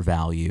future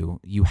value,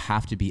 you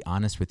have to be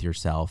honest with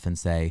yourself and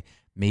say,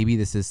 maybe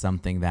this is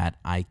something that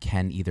I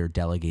can either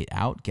delegate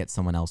out, get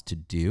someone else to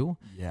do.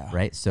 Yeah.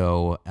 Right.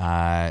 So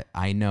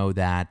I know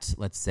that,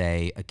 let's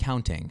say,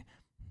 accounting,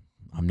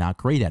 I'm not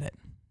great at it.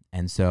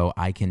 And so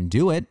I can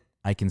do it.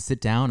 I can sit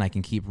down, I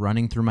can keep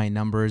running through my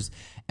numbers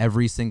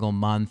every single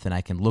month, and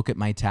I can look at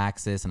my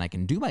taxes and I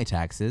can do my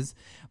taxes.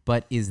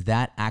 But is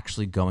that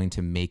actually going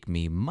to make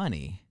me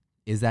money?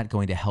 Is that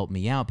going to help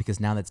me out?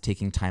 Because now that's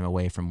taking time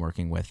away from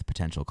working with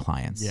potential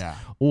clients. Yeah.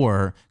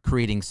 Or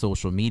creating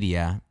social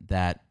media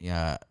that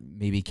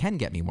maybe can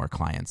get me more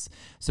clients.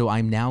 So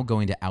I'm now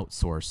going to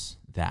outsource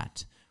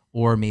that.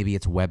 Or maybe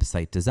it's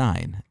website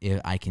design.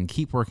 I can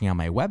keep working on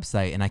my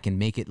website and I can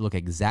make it look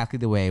exactly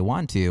the way I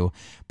want to,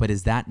 but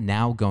is that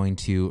now going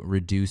to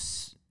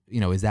reduce,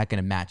 you know, is that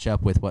going to match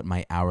up with what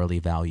my hourly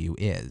value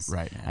is?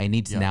 Right. I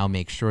need to now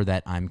make sure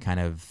that I'm kind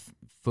of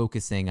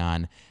focusing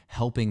on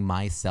helping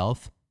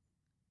myself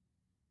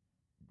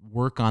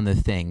work on the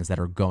things that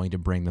are going to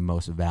bring the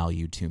most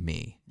value to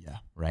me. Yeah.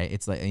 Right.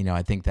 It's like, you know,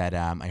 I think that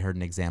I heard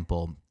an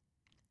example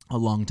a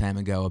long time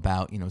ago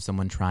about, you know,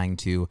 someone trying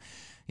to,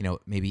 you know,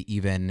 maybe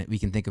even we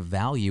can think of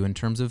value in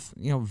terms of,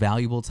 you know,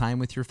 valuable time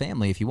with your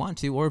family if you want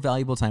to, or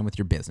valuable time with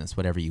your business,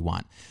 whatever you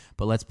want.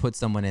 But let's put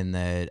someone in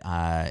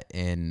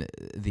the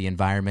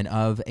environment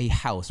of a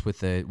house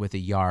with a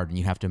yard, and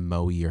you have to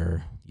mow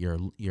your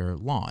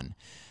lawn.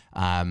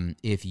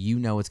 If you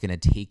know it's going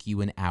to take you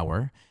an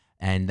hour,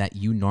 and that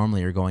you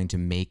normally are going to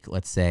make,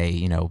 let's say,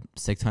 you know,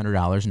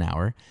 $600 an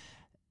hour,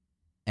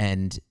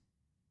 and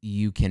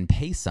you can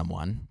pay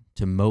someone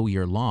to mow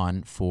your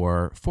lawn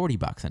for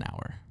 $40 an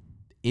hour.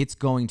 It's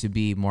going to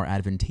be more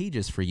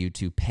advantageous for you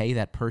to pay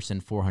that person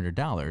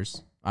 $40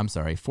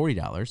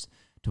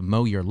 to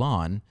mow your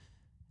lawn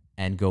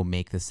and go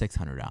make the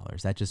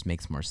 $600. That just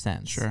makes more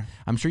sense. Sure.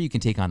 I'm sure you can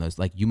take on those.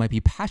 Like, you might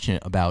be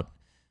passionate about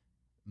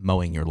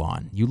mowing your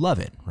lawn. You love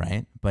it,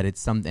 right? But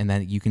it's something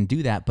that you can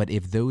do that. But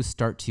if those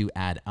start to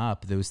add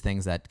up, those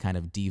things that kind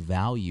of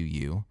devalue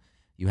you,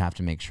 you have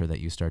to make sure that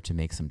you start to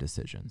make some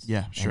decisions.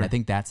 Yeah, sure. And I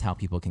think that's how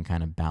people can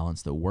kind of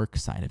balance the work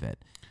side of it.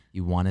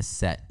 You want to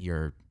set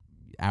your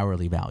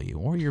hourly value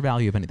or your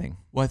value of anything.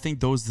 Well, I think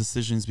those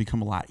decisions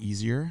become a lot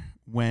easier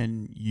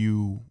when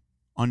you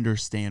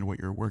understand what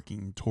you're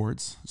working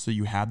towards. So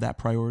you have that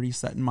priority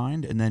set in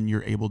mind, and then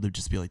you're able to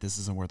just be like, this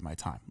isn't worth my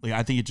time. Like,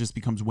 I think it just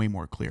becomes way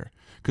more clear.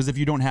 Because if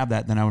you don't have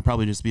that, then I would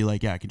probably just be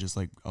like, yeah, I can just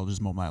like, I'll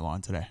just mow my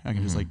lawn today. I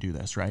can just like do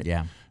this, right?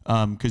 Yeah.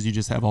 Because you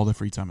just have all the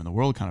free time in the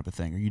world kind of a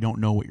thing, or you don't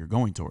know what you're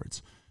going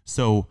towards.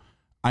 So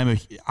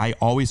I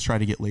always try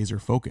to get laser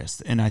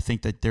focused. And I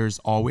think that there's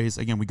always,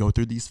 again, we go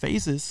through these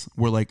phases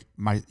where like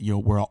we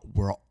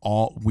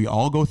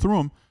all go through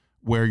them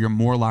where you're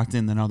more locked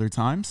in than other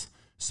times.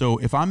 So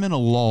if I'm in a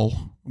lull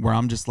where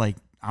I'm just like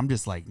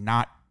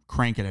not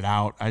cranking it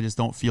out, I just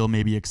don't feel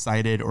maybe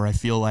excited, or I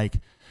feel like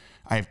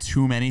I have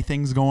too many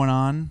things going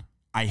on.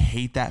 I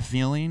hate that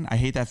feeling. I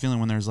hate that feeling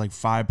when there's like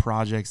 5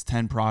 projects,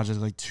 10 projects,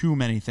 like too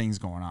many things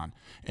going on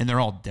and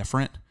they're all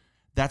different.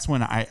 That's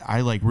when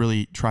I like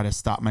really try to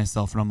stop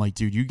myself, and I'm like,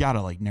 dude, you got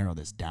to like narrow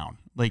this down.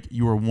 Like,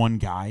 you are one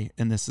guy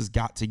and this has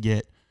got to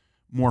get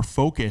more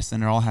focused,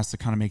 and it all has to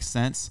kind of make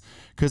sense.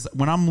 Because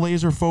when I'm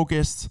laser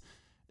focused,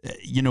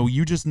 you know,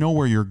 you just know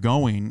where you're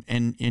going.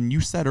 And you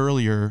said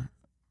earlier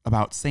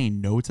about saying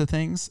no to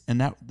things,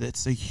 and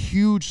it's a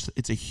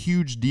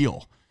huge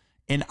deal.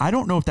 And I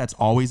don't know if that's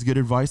always good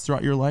advice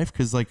throughout your life.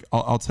 Cause like,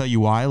 I'll tell you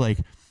why. Like,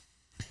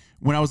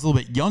 when I was a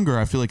little bit younger,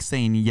 I feel like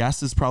saying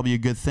yes is probably a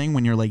good thing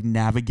when you're like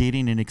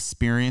navigating and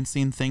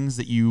experiencing things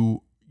that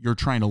you're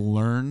trying to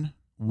learn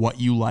what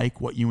you like,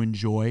 what you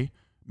enjoy,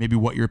 maybe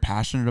what you're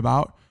passionate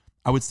about.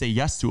 I would say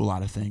yes to a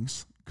lot of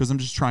things because I'm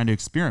just trying to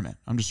experiment.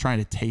 I'm just trying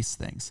to taste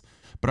things.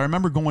 But I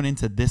remember going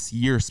into this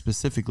year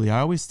specifically,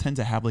 I always tend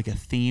to have like a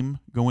theme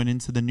going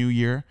into the new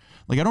year.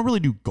 Like, I don't really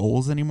do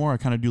goals anymore. I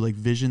kind of do like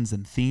visions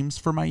and themes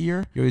for my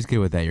year. You're always good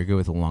with that. You're good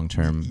with a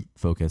long-term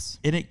focus.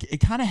 And it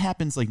kind of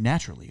happens like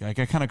naturally. Like,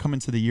 I kind of come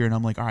into the year and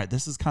I'm like, all right,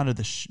 this is kind of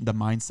the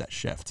mindset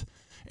shift.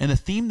 And the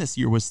theme this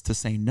year was to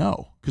say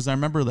no. Because I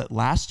remember that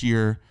last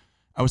year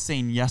I was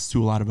saying yes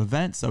to a lot of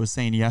events. I was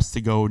saying yes to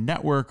go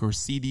network or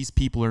see these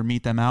people or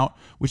meet them out,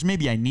 which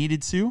maybe I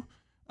needed to.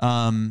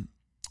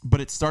 But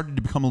it started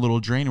to become a little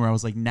draining where I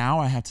was like, now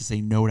I have to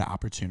say no to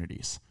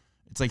opportunities.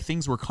 It's like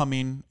things were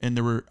coming and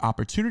there were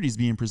opportunities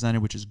being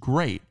presented, which is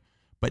great.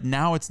 But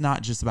now it's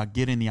not just about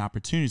getting the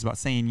opportunities, about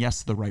saying yes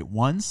to the right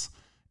ones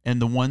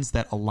and the ones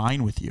that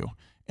align with you.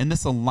 And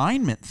this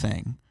alignment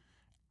thing,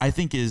 I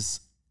think, is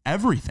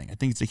everything. I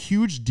think it's a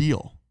huge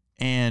deal.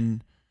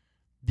 And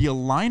the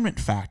alignment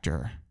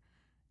factor,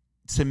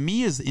 to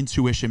me, is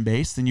intuition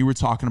based. And you were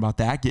talking about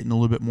that, getting a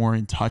little bit more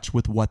in touch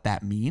with what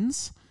that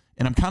means.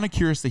 And I'm kind of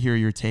curious to hear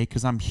your take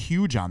because I'm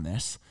huge on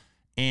this.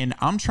 And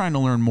I'm trying to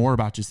learn more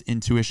about just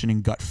intuition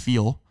and gut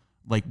feel,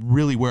 like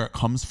really where it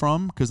comes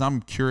from, because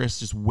I'm curious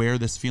just where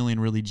this feeling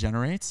really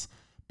generates.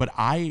 But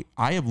I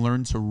have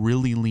learned to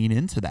really lean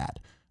into that.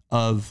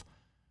 Of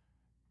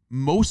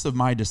most of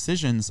my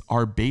decisions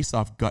are based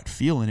off gut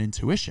feel and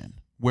intuition,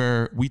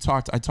 where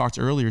I talked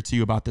earlier to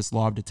you about this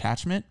law of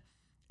detachment.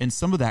 And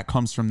some of that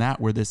comes from that,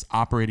 where this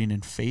operating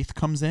in faith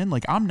comes in.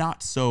 Like, I'm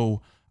not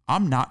so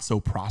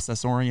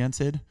process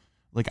oriented.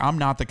 Like, I'm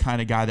not the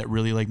kind of guy that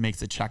really like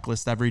makes a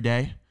checklist every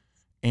day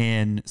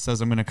and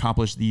says I'm going to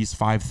accomplish these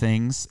 5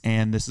 things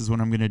and this is what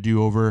I'm going to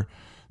do over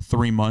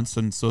 3 months,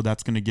 and so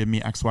that's going to give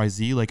me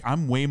XYZ. Like,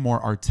 I'm way more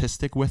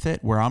artistic with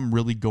it, where I'm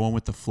really going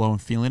with the flow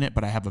and feeling it,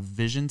 but I have a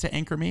vision to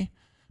anchor me.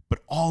 But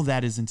all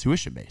that is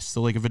intuition based.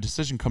 So like, if a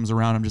decision comes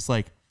around, I'm just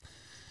like,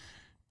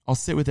 I'll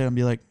sit with it and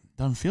be like,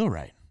 doesn't feel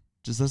right,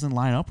 just doesn't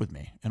line up with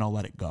me, and I'll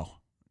let it go,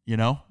 you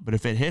know? But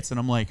if it hits and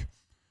I'm like,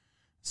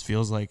 this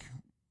feels like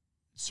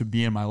should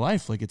be in my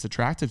life, like it's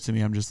attractive to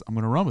me, I'm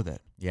going to run with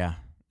it. Yeah.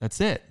 That's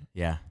it.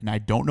 Yeah. And I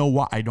don't know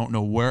why. I don't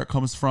know where it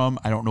comes from.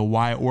 I don't know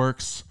why it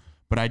works,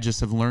 but I just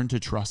have learned to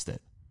trust it.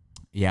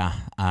 Yeah.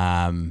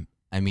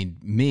 I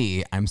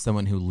mean, I'm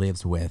someone who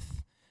lives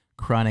with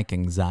chronic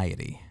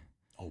anxiety.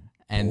 Oh, boy.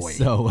 And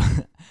so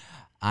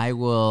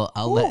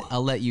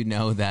I'll let you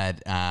know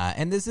that,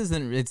 and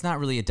it's not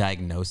really a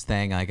diagnosed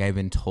thing. Like, I've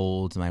been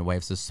told, my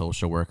wife's a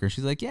social worker.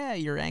 She's like, yeah,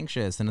 you're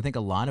anxious. And I think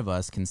a lot of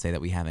us can say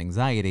that we have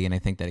anxiety, and I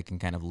think that it can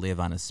kind of live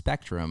on a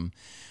spectrum,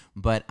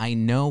 but I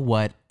know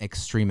what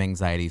extreme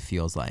anxiety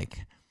feels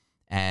like.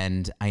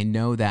 And I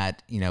know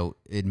that, you know,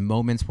 in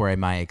moments where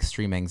my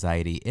extreme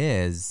anxiety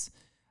is,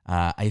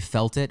 I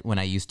felt it when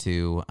I used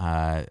to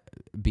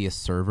be a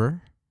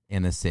server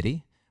in the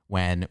city,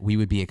 when we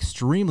would be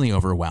extremely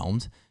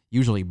overwhelmed.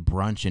 Usually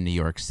brunch in New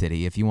York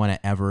City. If you want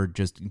to ever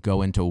just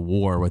go into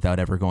war without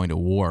ever going to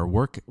war,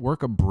 work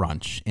a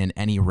brunch in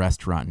any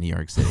restaurant in New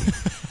York City.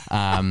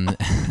 I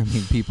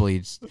mean, people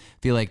just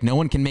feel like no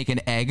one can make an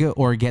egg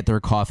or get their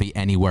coffee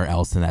anywhere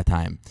else in that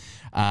time.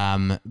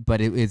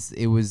 But it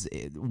was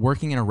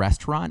working in a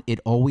restaurant. It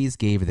always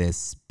gave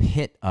this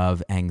pit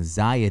of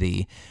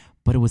anxiety,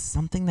 but it was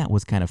something that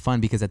was kind of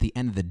fun, because at the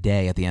end of the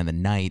day, at the end of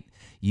the night,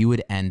 you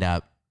would end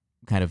up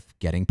kind of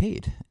getting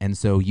paid. And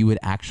so you would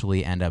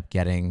actually end up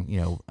getting,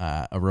 you know,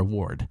 a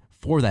reward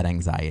for that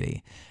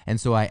anxiety. And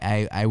so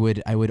I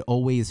would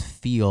always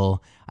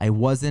feel I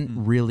wasn't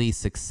really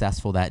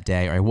successful that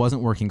day, or I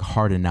wasn't working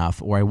hard enough,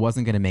 or I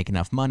wasn't going to make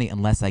enough money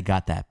unless I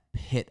got that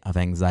pit of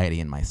anxiety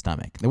in my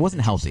stomach. It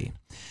wasn't healthy.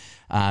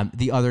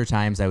 The other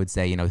times I would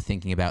say, you know,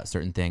 thinking about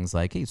certain things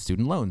like, hey,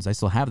 student loans, I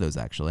still have those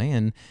actually.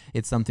 And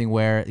it's something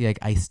where like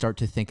I start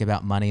to think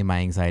about money and my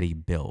anxiety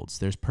builds.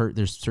 There's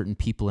certain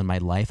people in my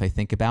life I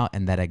think about,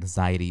 and that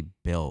anxiety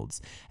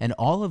builds. And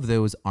all of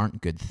those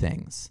aren't good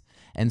things.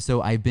 And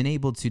so I've been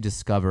able to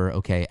discover,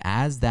 okay,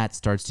 as that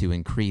starts to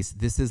increase,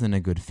 this isn't a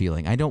good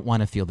feeling. I don't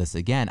want to feel this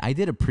again. I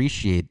did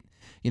appreciate,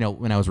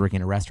 when I was working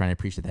in a restaurant, I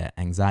appreciated that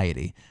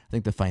anxiety. I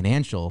think the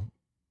financial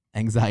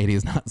anxiety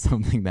is not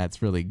something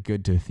that's really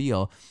good to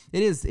feel.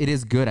 It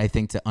is good, I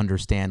think, to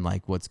understand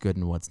like what's good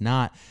and what's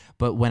not.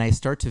 But when I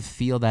start to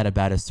feel that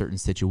about a certain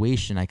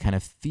situation, I kind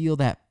of feel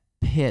that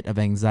pit of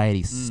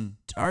anxiety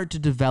start to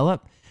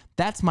develop.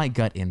 That's my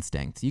gut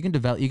instinct. You can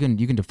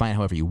define it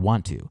however you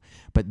want to,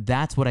 but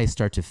that's what I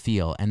start to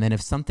feel. And then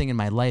if something in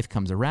my life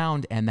comes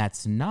around and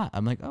that's not,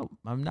 I'm like, oh,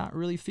 I'm not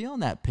really feeling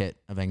that pit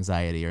of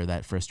anxiety or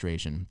that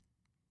frustration.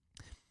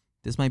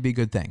 This might be a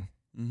good thing.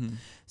 Mm-hmm.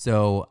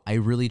 So I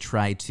really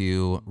try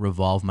to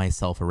revolve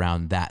myself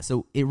around that.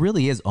 So it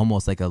really is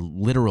almost like a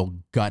literal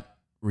gut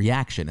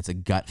reaction. It's a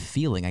gut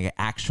feeling. I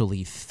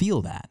actually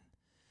feel that.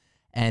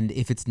 And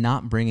if it's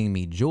not bringing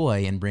me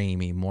joy and bringing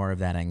me more of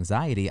that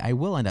anxiety, I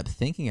will end up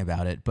thinking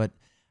about it. But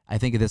I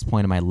think at this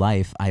point in my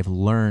life, I've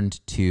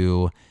learned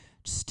to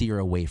steer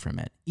away from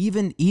it.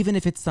 Even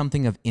if it's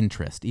something of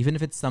interest, even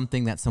if it's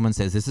something that someone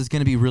says, this is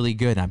going to be really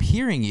good. And I'm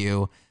hearing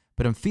you,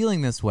 but I'm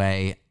feeling this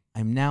way.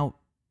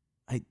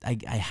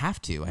 I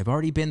have to. I've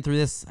already been through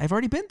this. I'm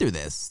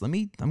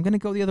going to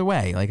go the other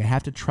way. Like I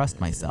have to trust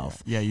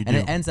myself. Yeah, you do. And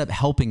it ends up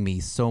helping me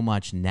so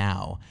much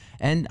now.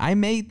 And I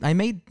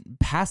may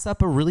pass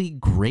up a really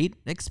great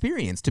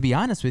experience, to be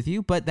honest with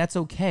you, but that's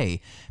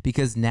okay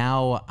because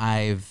now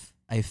I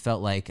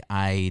felt like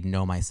I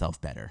know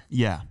myself better.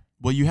 Yeah.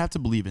 Well, you have to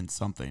believe in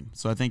something.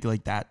 So I think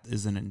like that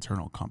is an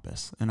internal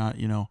compass.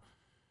 And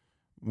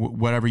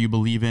whatever you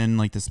believe in,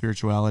 like the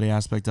spirituality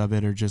aspect of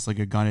it, or just like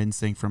a gut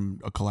instinct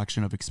from a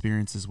collection of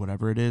experiences,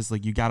 whatever it is,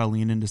 like you got to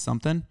lean into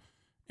something,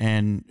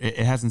 and it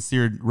hasn't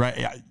steered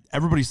right.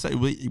 Everybody say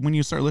when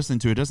you start listening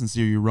to it, it doesn't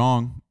steer you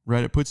wrong,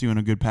 right? It puts you in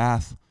a good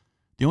path.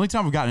 The only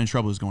time I've gotten in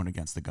trouble is going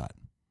against the gut.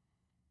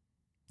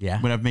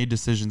 Yeah. When I've made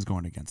decisions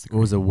going against the gut.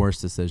 What was the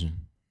worst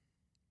decision?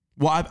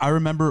 Well, I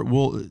remember,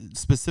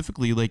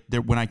 specifically like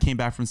when I came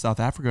back from South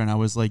Africa and I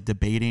was like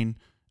debating,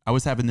 I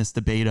was having this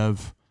debate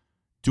of,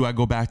 do I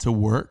go back to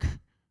work?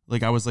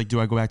 Like I was like,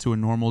 do I go back to a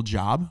normal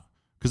job?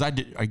 Because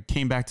I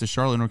came back to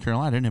Charlotte, North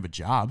Carolina. I didn't have a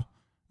job.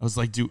 I was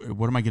like,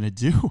 what am I going to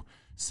do?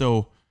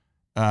 So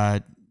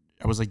I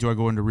was like, do I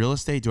go into real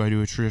estate? Do I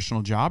do a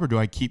traditional job, or do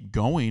I keep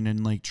going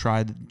and like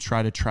try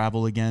to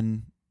travel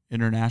again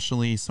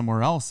internationally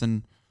somewhere else?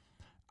 And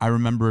I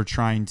remember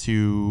trying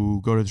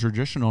to go to the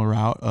traditional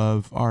route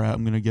of, all right,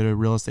 I'm going to get a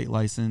real estate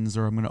license,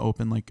 or I'm going to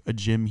open like a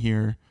gym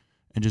here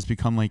and just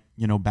become like,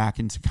 back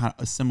into kind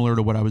of similar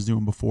to what I was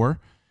doing before.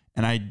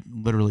 And I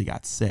literally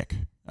got sick.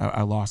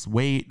 I lost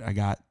weight. I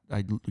got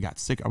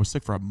sick. I was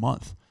sick for a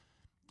month.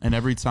 And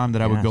every time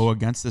that I would go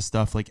against this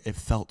stuff, like it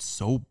felt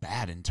so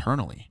bad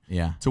internally.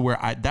 Yeah. To where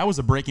that was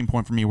a breaking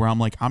point for me where I'm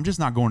like, I'm just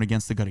not going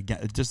against the gut again.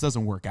 It just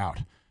doesn't work out.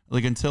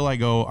 Like until I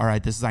go, all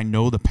right, I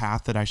know the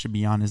path that I should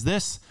be on is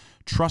this.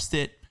 Trust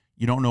it.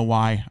 You don't know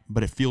why,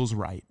 but it feels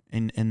right.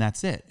 And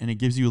that's it. And it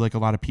gives you like a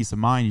lot of peace of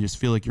mind. You just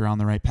feel like you're on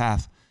the right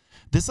path.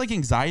 This like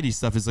anxiety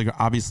stuff is like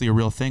obviously a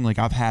real thing. Like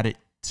I've had it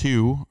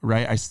too,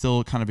 right? I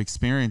still kind of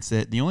experience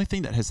it. The only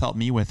thing that has helped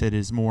me with it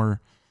is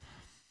more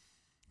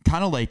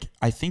kind of like,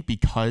 I think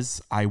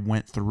because I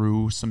went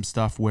through some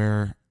stuff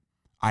where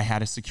I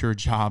had a secure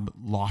job,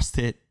 lost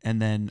it,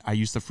 and then I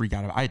used to freak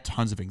out. I had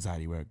tons of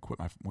anxiety when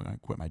I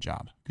quit my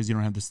job because you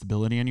don't have the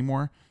stability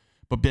anymore.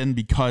 But then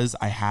because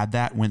I had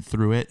that, went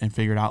through it and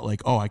figured out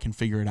like, oh, I can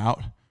figure it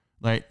out.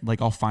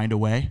 Like I'll find a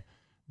way.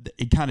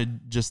 It kind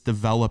of just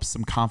develops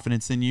some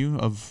confidence in you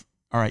of,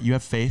 all right, you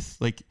have faith.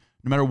 Like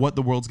no matter what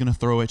the world's going to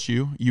throw at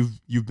you,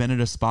 you've been at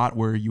a spot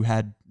where you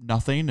had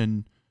nothing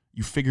and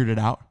you figured it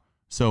out.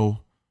 So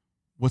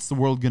what's the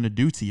world going to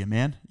do to you,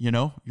 man? You're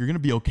going to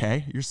be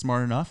okay. You're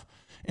smart enough.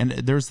 And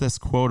there's this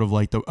quote of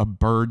like a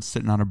bird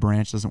sitting on a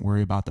branch doesn't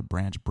worry about the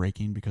branch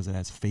breaking because it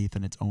has faith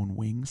in its own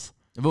wings.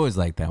 I've always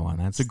liked that one.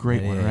 That's a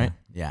great one, right?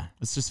 Yeah.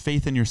 It's just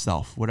faith in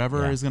yourself.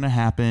 Whatever is going to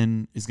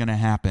happen is going to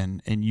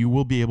happen, and you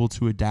will be able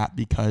to adapt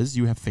because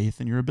you have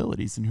faith in your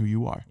abilities and who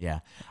you are. Yeah.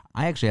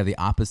 I actually have the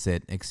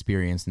opposite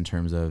experience in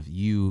terms of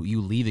you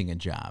leaving a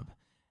job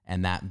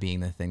and that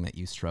being the thing that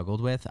you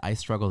struggled with. I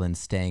struggled with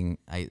staying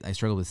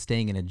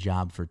in a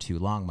job for too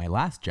long. My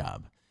last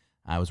job,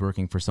 I was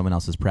working for someone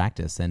else's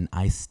practice, and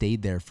I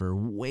stayed there for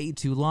way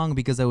too long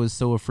because I was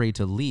so afraid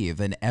to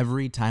leave. And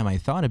every time I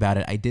thought about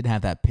it, I did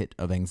have that pit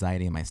of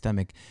anxiety in my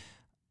stomach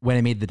when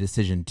I made the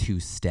decision to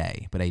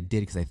stay. But I did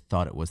because I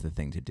thought it was the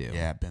thing to do.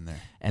 Yeah, I've been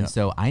there. And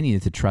so I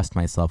needed to trust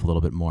myself a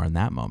little bit more in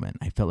that moment.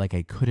 I felt like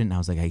I couldn't. I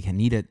was like,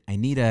 I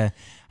need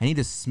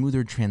a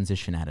smoother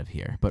transition out of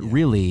here. But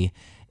really,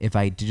 if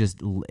I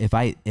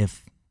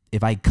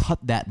cut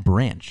that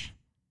branch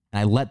and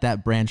I let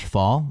that branch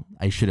fall,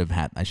 I should have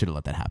let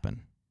that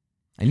happen.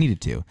 I needed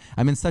to.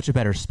 I'm in such a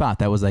better spot.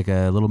 That was like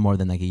a little more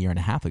than like a year and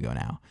a half ago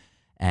now.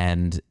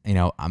 And,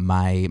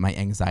 my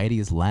anxiety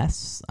is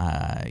less.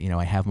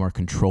 I have more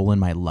control in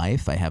my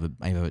life. I have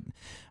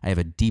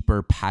a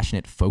deeper,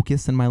 passionate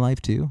focus in my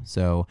life too.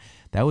 So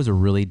that was a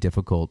really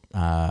difficult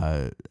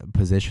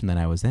position that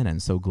I was in,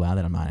 and so glad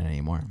that I'm not in it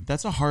anymore.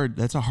 That's a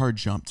hard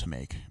jump to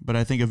make, but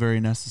I think a very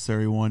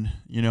necessary one.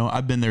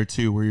 I've been there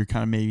too, where you're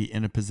kind of maybe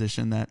in a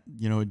position that,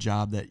 a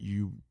job that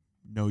you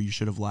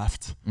should have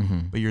left,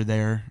 but you're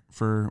there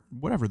for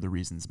whatever the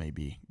reasons may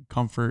be: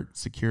 comfort,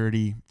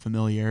 security,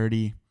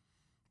 familiarity,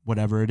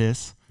 whatever it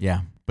is.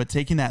 Yeah. But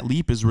taking that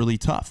leap is really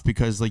tough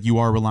because like you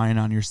are relying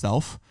on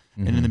yourself.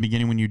 And in the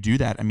beginning, when you do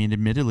that, I mean,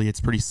 admittedly,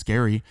 it's pretty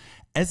scary.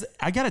 As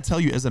I got to tell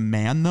you, as a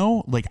man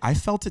though, like I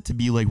felt it to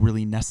be like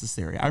really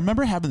necessary. I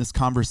remember having this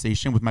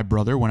conversation with my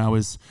brother when I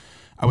was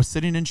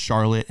sitting in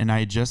Charlotte, and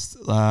I just,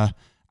 I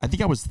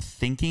think I was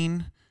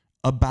thinking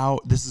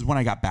about, this is when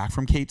I got back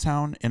from Cape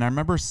Town. And I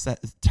remember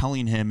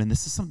telling him, and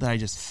this is something that I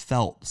just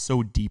felt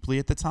so deeply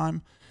at the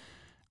time.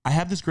 I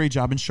have this great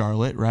job in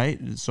Charlotte, right?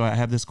 So I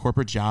have this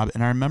corporate job.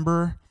 And I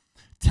remember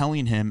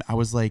telling him, I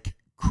was like,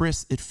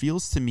 Chris, it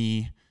feels to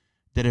me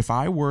that if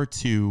I were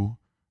to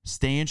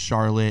stay in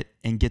Charlotte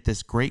and get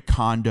this great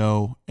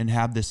condo and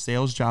have this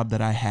sales job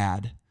that I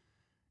had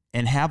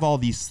and have all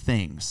these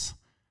things,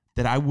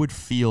 that I would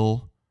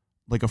feel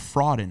like a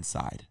fraud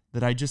inside,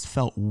 that I just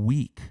felt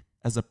weak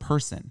as a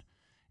person.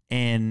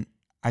 And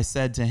I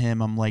said to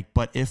him, I'm like,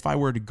 but if I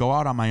were to go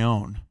out on my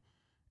own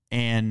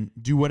and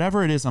do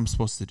whatever it is I'm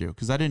supposed to do,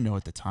 because I didn't know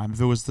at the time, if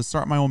it was to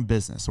start my own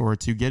business or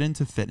to get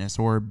into fitness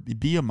or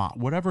be a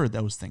model, whatever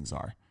those things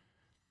are,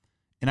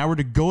 and I were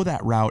to go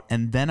that route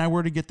and then I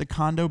were to get the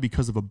condo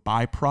because of a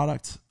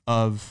byproduct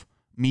of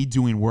me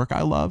doing work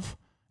I love,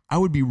 I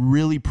would be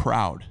really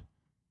proud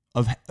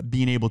of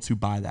being able to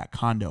buy that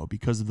condo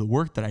because of the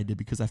work that I did,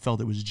 because I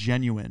felt it was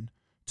genuine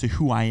to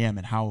who I am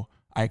and how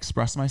I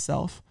express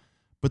myself.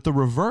 But the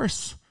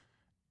reverse,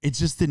 it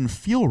just didn't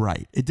feel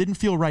right. It didn't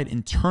feel right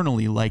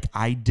internally, like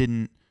I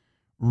didn't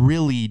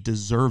really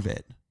deserve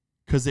it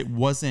because it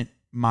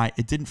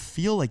didn't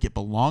feel like it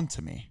belonged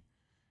to me.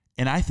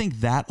 And I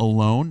think that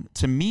alone,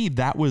 to me,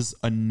 that was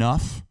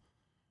enough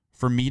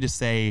for me to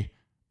say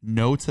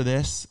no to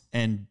this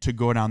and to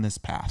go down this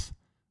path.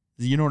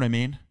 You know what I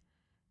mean?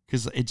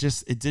 Because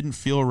it didn't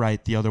feel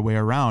right the other way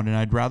around. And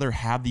I'd rather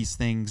have these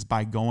things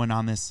by going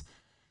on this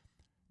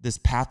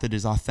path that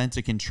is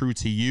authentic and true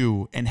to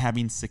you and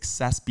having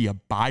success be a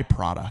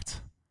byproduct,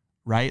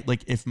 right?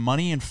 Like if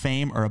money and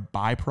fame are a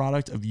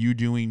byproduct of you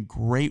doing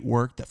great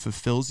work that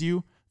fulfills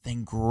you,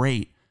 then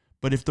great.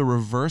 But if the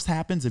reverse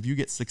happens, if you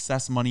get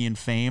success, money, and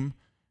fame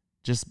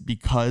just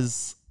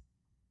because,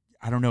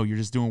 I don't know, you're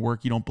just doing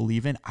work you don't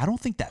believe in, I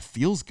don't think that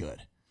feels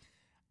good.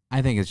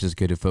 I think it's just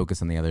good to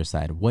focus on the other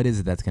side. What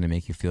is it that's going to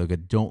make you feel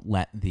good? Don't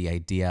let the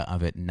idea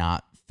of it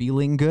not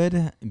feeling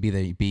good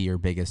be your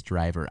biggest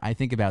driver. I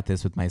think about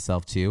this with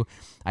myself too.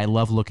 I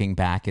love looking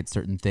back at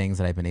certain things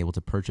that I've been able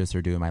to purchase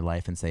or do in my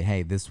life and say,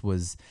 hey, this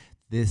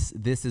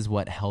is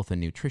what health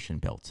and nutrition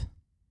built.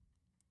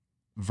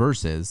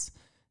 Versus,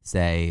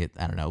 say,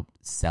 I don't know,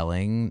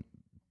 selling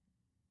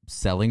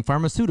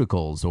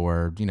pharmaceuticals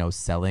or,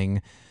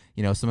 selling,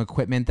 some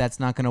equipment that's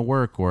not going to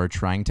work or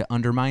trying to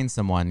undermine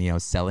someone,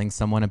 selling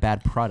someone a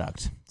bad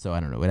product. So I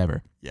don't know,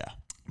 whatever. Yeah.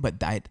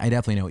 But I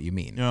definitely know what you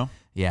mean. Yeah.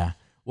 Yeah.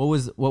 What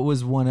was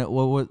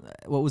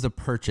a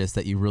purchase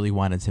that you really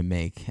wanted to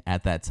make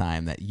at that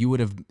time that you would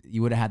have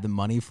had the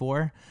money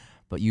for,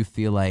 but you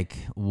feel like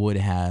would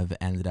have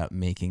ended up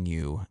making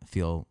you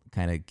feel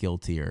kind of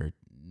guilty or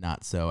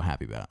not so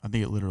happy about? I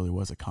think it literally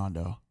was a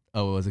condo.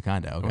 Oh, it was a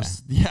condo. Okay.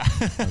 Yeah.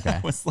 Okay.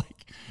 I was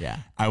like, yeah.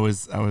 I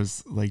was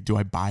like, do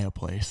I buy a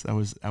place? I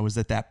was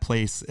at that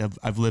place.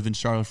 I've lived in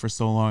Charlotte for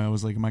so long. I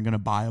was like, am I going to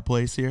buy a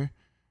place here?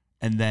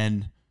 And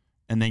then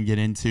get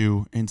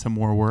into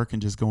more work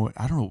and just go,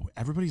 I don't know.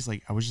 Everybody's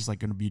like, I was just like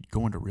going to be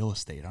going to real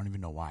estate. I don't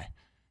even know why.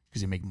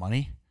 Because you make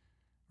money,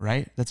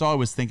 right? That's all I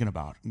was thinking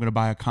about. I'm going to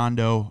buy a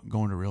condo,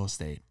 going to real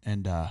estate.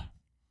 And,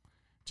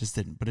 just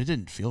didn't, but it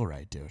didn't feel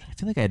right, dude. I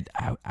feel like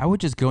I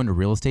would just go into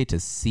real estate to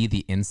see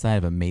the inside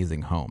of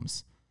amazing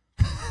homes.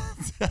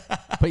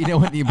 But you know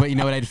what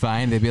I'd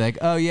find? They'd be like,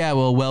 oh yeah,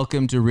 well,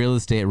 welcome to real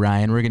estate,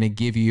 Ryan. We're going to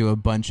give you a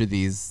bunch of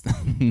these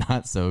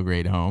not so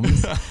great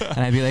homes. And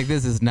I'd be like,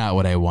 this is not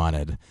what I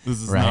wanted.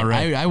 This is not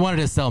right. I wanted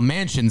to sell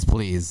mansions,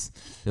 please.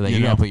 They're like,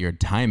 you got to put your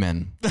time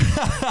in.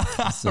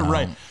 So,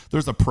 right.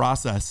 There's a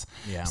process.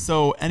 Yeah.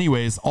 So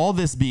anyways, all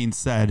this being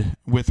said,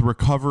 with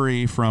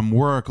recovery from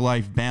work,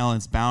 life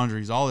balance,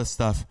 boundaries, all this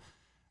stuff,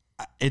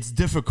 it's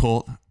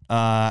difficult.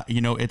 I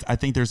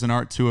think there's an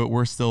art to it.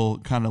 We're still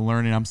kind of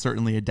learning. I'm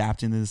certainly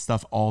adapting to this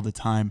stuff all the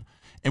time.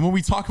 And when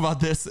we talk about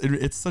this,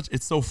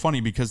 it's so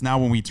funny because now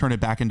when we turn it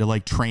back into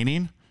like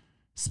training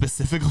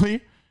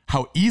specifically,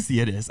 how easy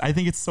it is. I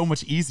think it's so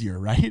much easier,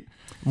 right?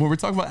 When we're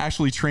talking about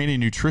actually training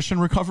nutrition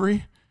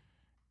recovery,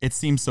 it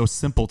seems so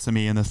simple to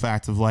me in the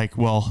fact of like,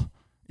 well,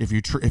 if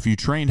you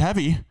trained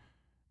heavy,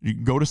 you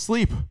can go to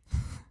sleep.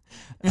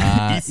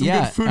 Eat some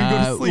good food and go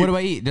to sleep. What do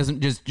I eat? Doesn't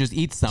just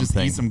eat something. Just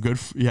eat some good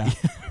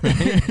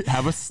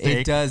have a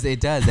steak.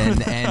 It does.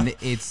 And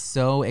it's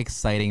so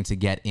exciting to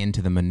get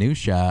into the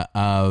minutia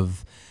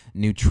of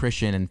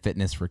nutrition and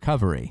fitness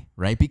recovery,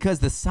 right? Because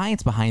the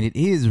science behind it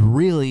is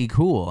really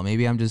cool.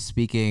 Maybe I'm just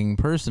speaking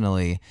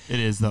personally.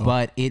 It is, though.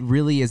 But it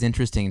really is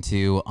interesting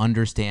to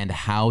understand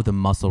how the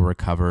muscle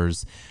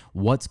recovers,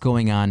 what's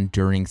going on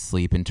during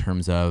sleep in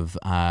terms of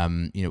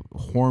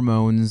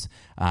hormones,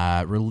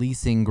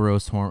 releasing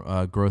growth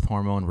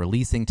hormone,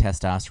 releasing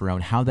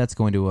testosterone, how that's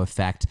going to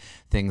affect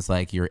things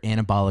like your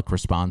anabolic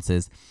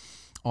responses.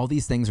 All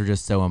these things are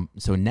just so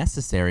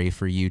necessary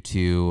for you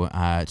to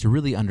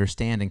really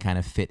understand and kind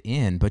of fit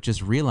in. But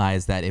just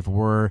realize that if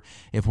we're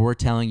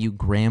telling you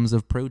grams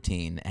of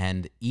protein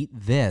and eat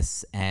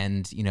this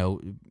and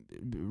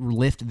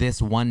lift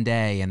this one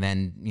day and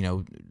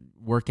then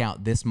work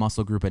out this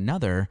muscle group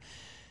another,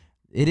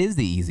 it is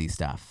the easy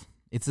stuff.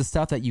 It's the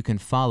stuff that you can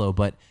follow.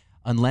 But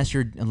unless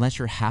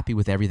you're happy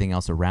with everything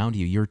else around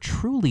you, you're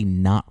truly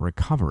not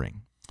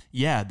recovering.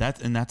 Yeah,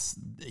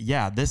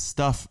 this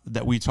stuff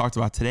that we talked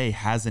about today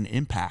has an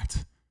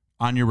impact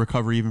on your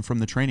recovery, even from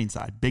the training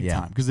side, big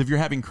time. Because if you're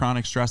having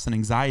chronic stress and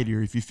anxiety,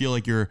 or if you feel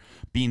like you're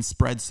being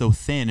spread so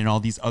thin in all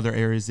these other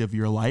areas of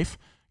your life,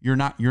 you're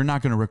not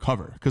going to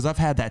recover. Because I've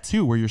had that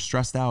too, where you're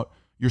stressed out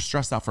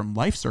from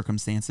life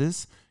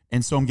circumstances.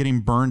 And so I'm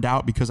getting burned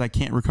out because I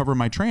can't recover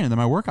my training, and then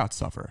my workouts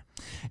suffer.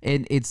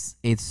 And it's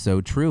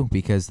so true,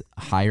 because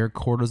higher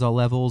cortisol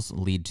levels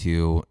lead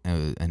to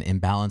an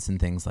imbalance in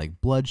things like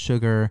blood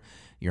sugar.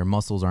 Your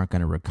muscles aren't going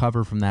to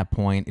recover from that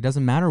point. It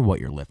doesn't matter what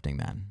you're lifting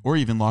then. Or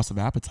even loss of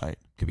appetite.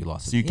 Could be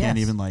loss of appetite. So you can't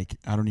even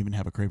I don't even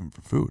have a craving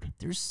for food.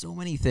 There's so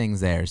many things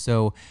there.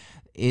 So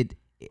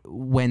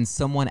when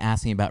someone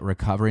asks me about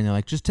recovery and they're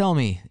like, just tell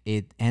me,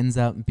 it ends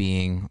up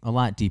being a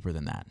lot deeper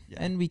than that. Yeah.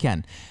 And we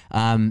can.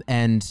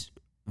 And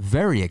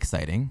very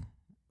exciting.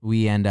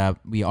 We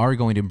are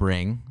going to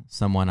bring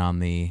someone on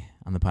the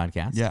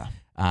podcast. Yeah.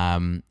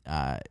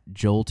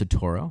 Joel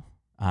Totoro,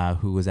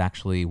 who was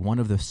actually one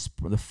of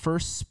the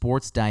first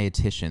sports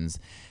dietitians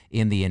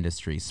in the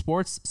industry.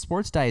 Sports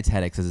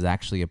dietetics is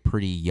actually a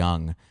pretty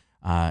young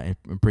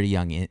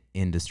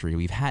industry.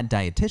 We've had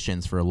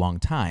dietitians for a long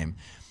time,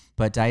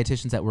 but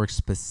dietitians that work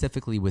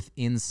specifically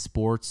within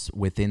sports,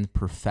 within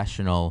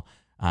professional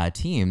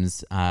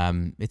teams,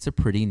 it's a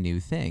pretty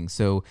new thing.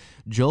 So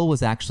Joel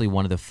was actually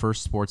one of the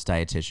first sports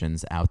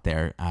dietitians out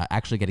there,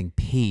 actually getting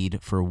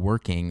paid for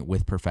working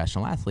with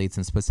professional athletes,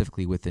 and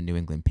specifically with the New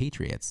England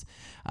Patriots.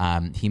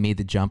 He made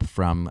the jump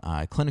from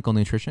clinical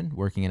nutrition,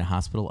 working in a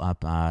hospital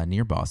up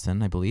near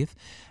Boston, I believe,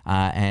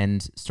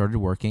 and started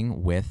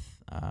working with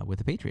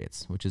the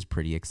Patriots, which is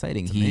pretty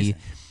exciting.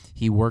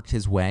 He worked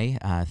his way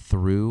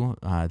through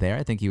there.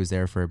 I think he was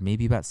there for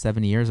maybe about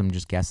 7 years, I'm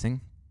just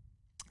guessing.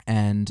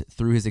 And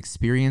through his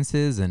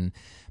experiences and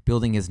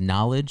building his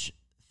knowledge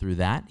through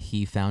that,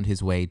 he found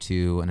his way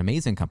to an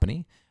amazing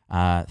company,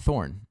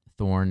 Thorne.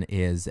 Thorne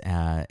is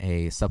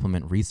a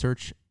supplement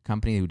research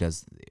company who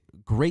does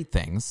great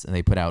things, and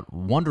they put out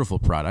wonderful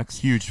products.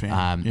 Huge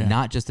fan.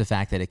 Not just the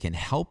fact that it can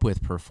help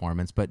with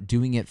performance, but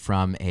doing it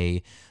from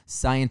a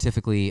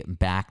scientifically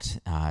backed,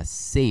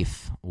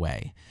 safe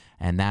way.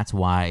 And that's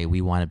why we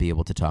want to be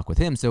able to talk with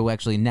him. So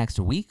actually next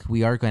week,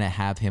 we are going to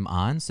have him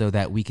on so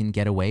that we can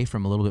get away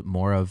from a little bit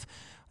more of,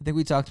 I think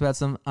we talked about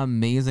some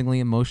amazingly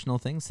emotional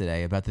things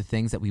today, about the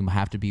things that we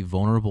have to be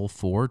vulnerable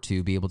for,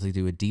 to be able to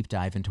do a deep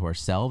dive into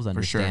ourselves,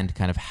 understand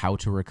kind of how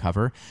to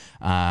recover,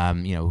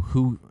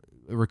 who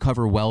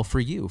recover well for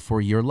you, for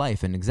your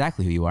life, and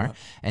exactly who you are. Yep.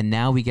 And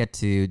now we get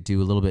to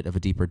do a little bit of a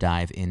deeper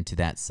dive into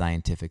that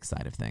scientific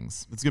side of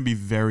things. It's going to be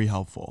very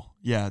helpful.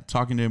 Yeah,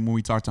 talking to him when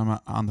we talked to him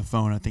on the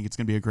phone, I think it's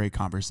going to be a great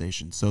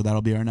conversation. So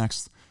that'll be our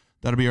next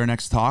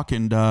talk,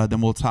 and then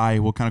we'll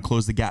kind of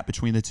close the gap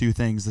between the two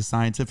things, the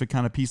scientific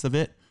kind of piece of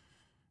it,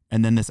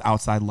 and then this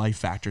outside life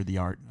factor, the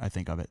art, I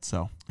think, of it.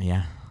 So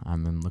yeah,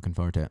 I'm looking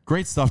forward to it.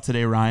 Great stuff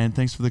today, Ryan.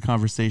 Thanks for the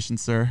conversation,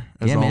 sir,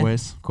 as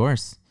always. Man, of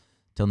course.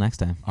 Till next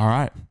time. All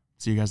right.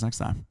 See you guys next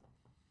time.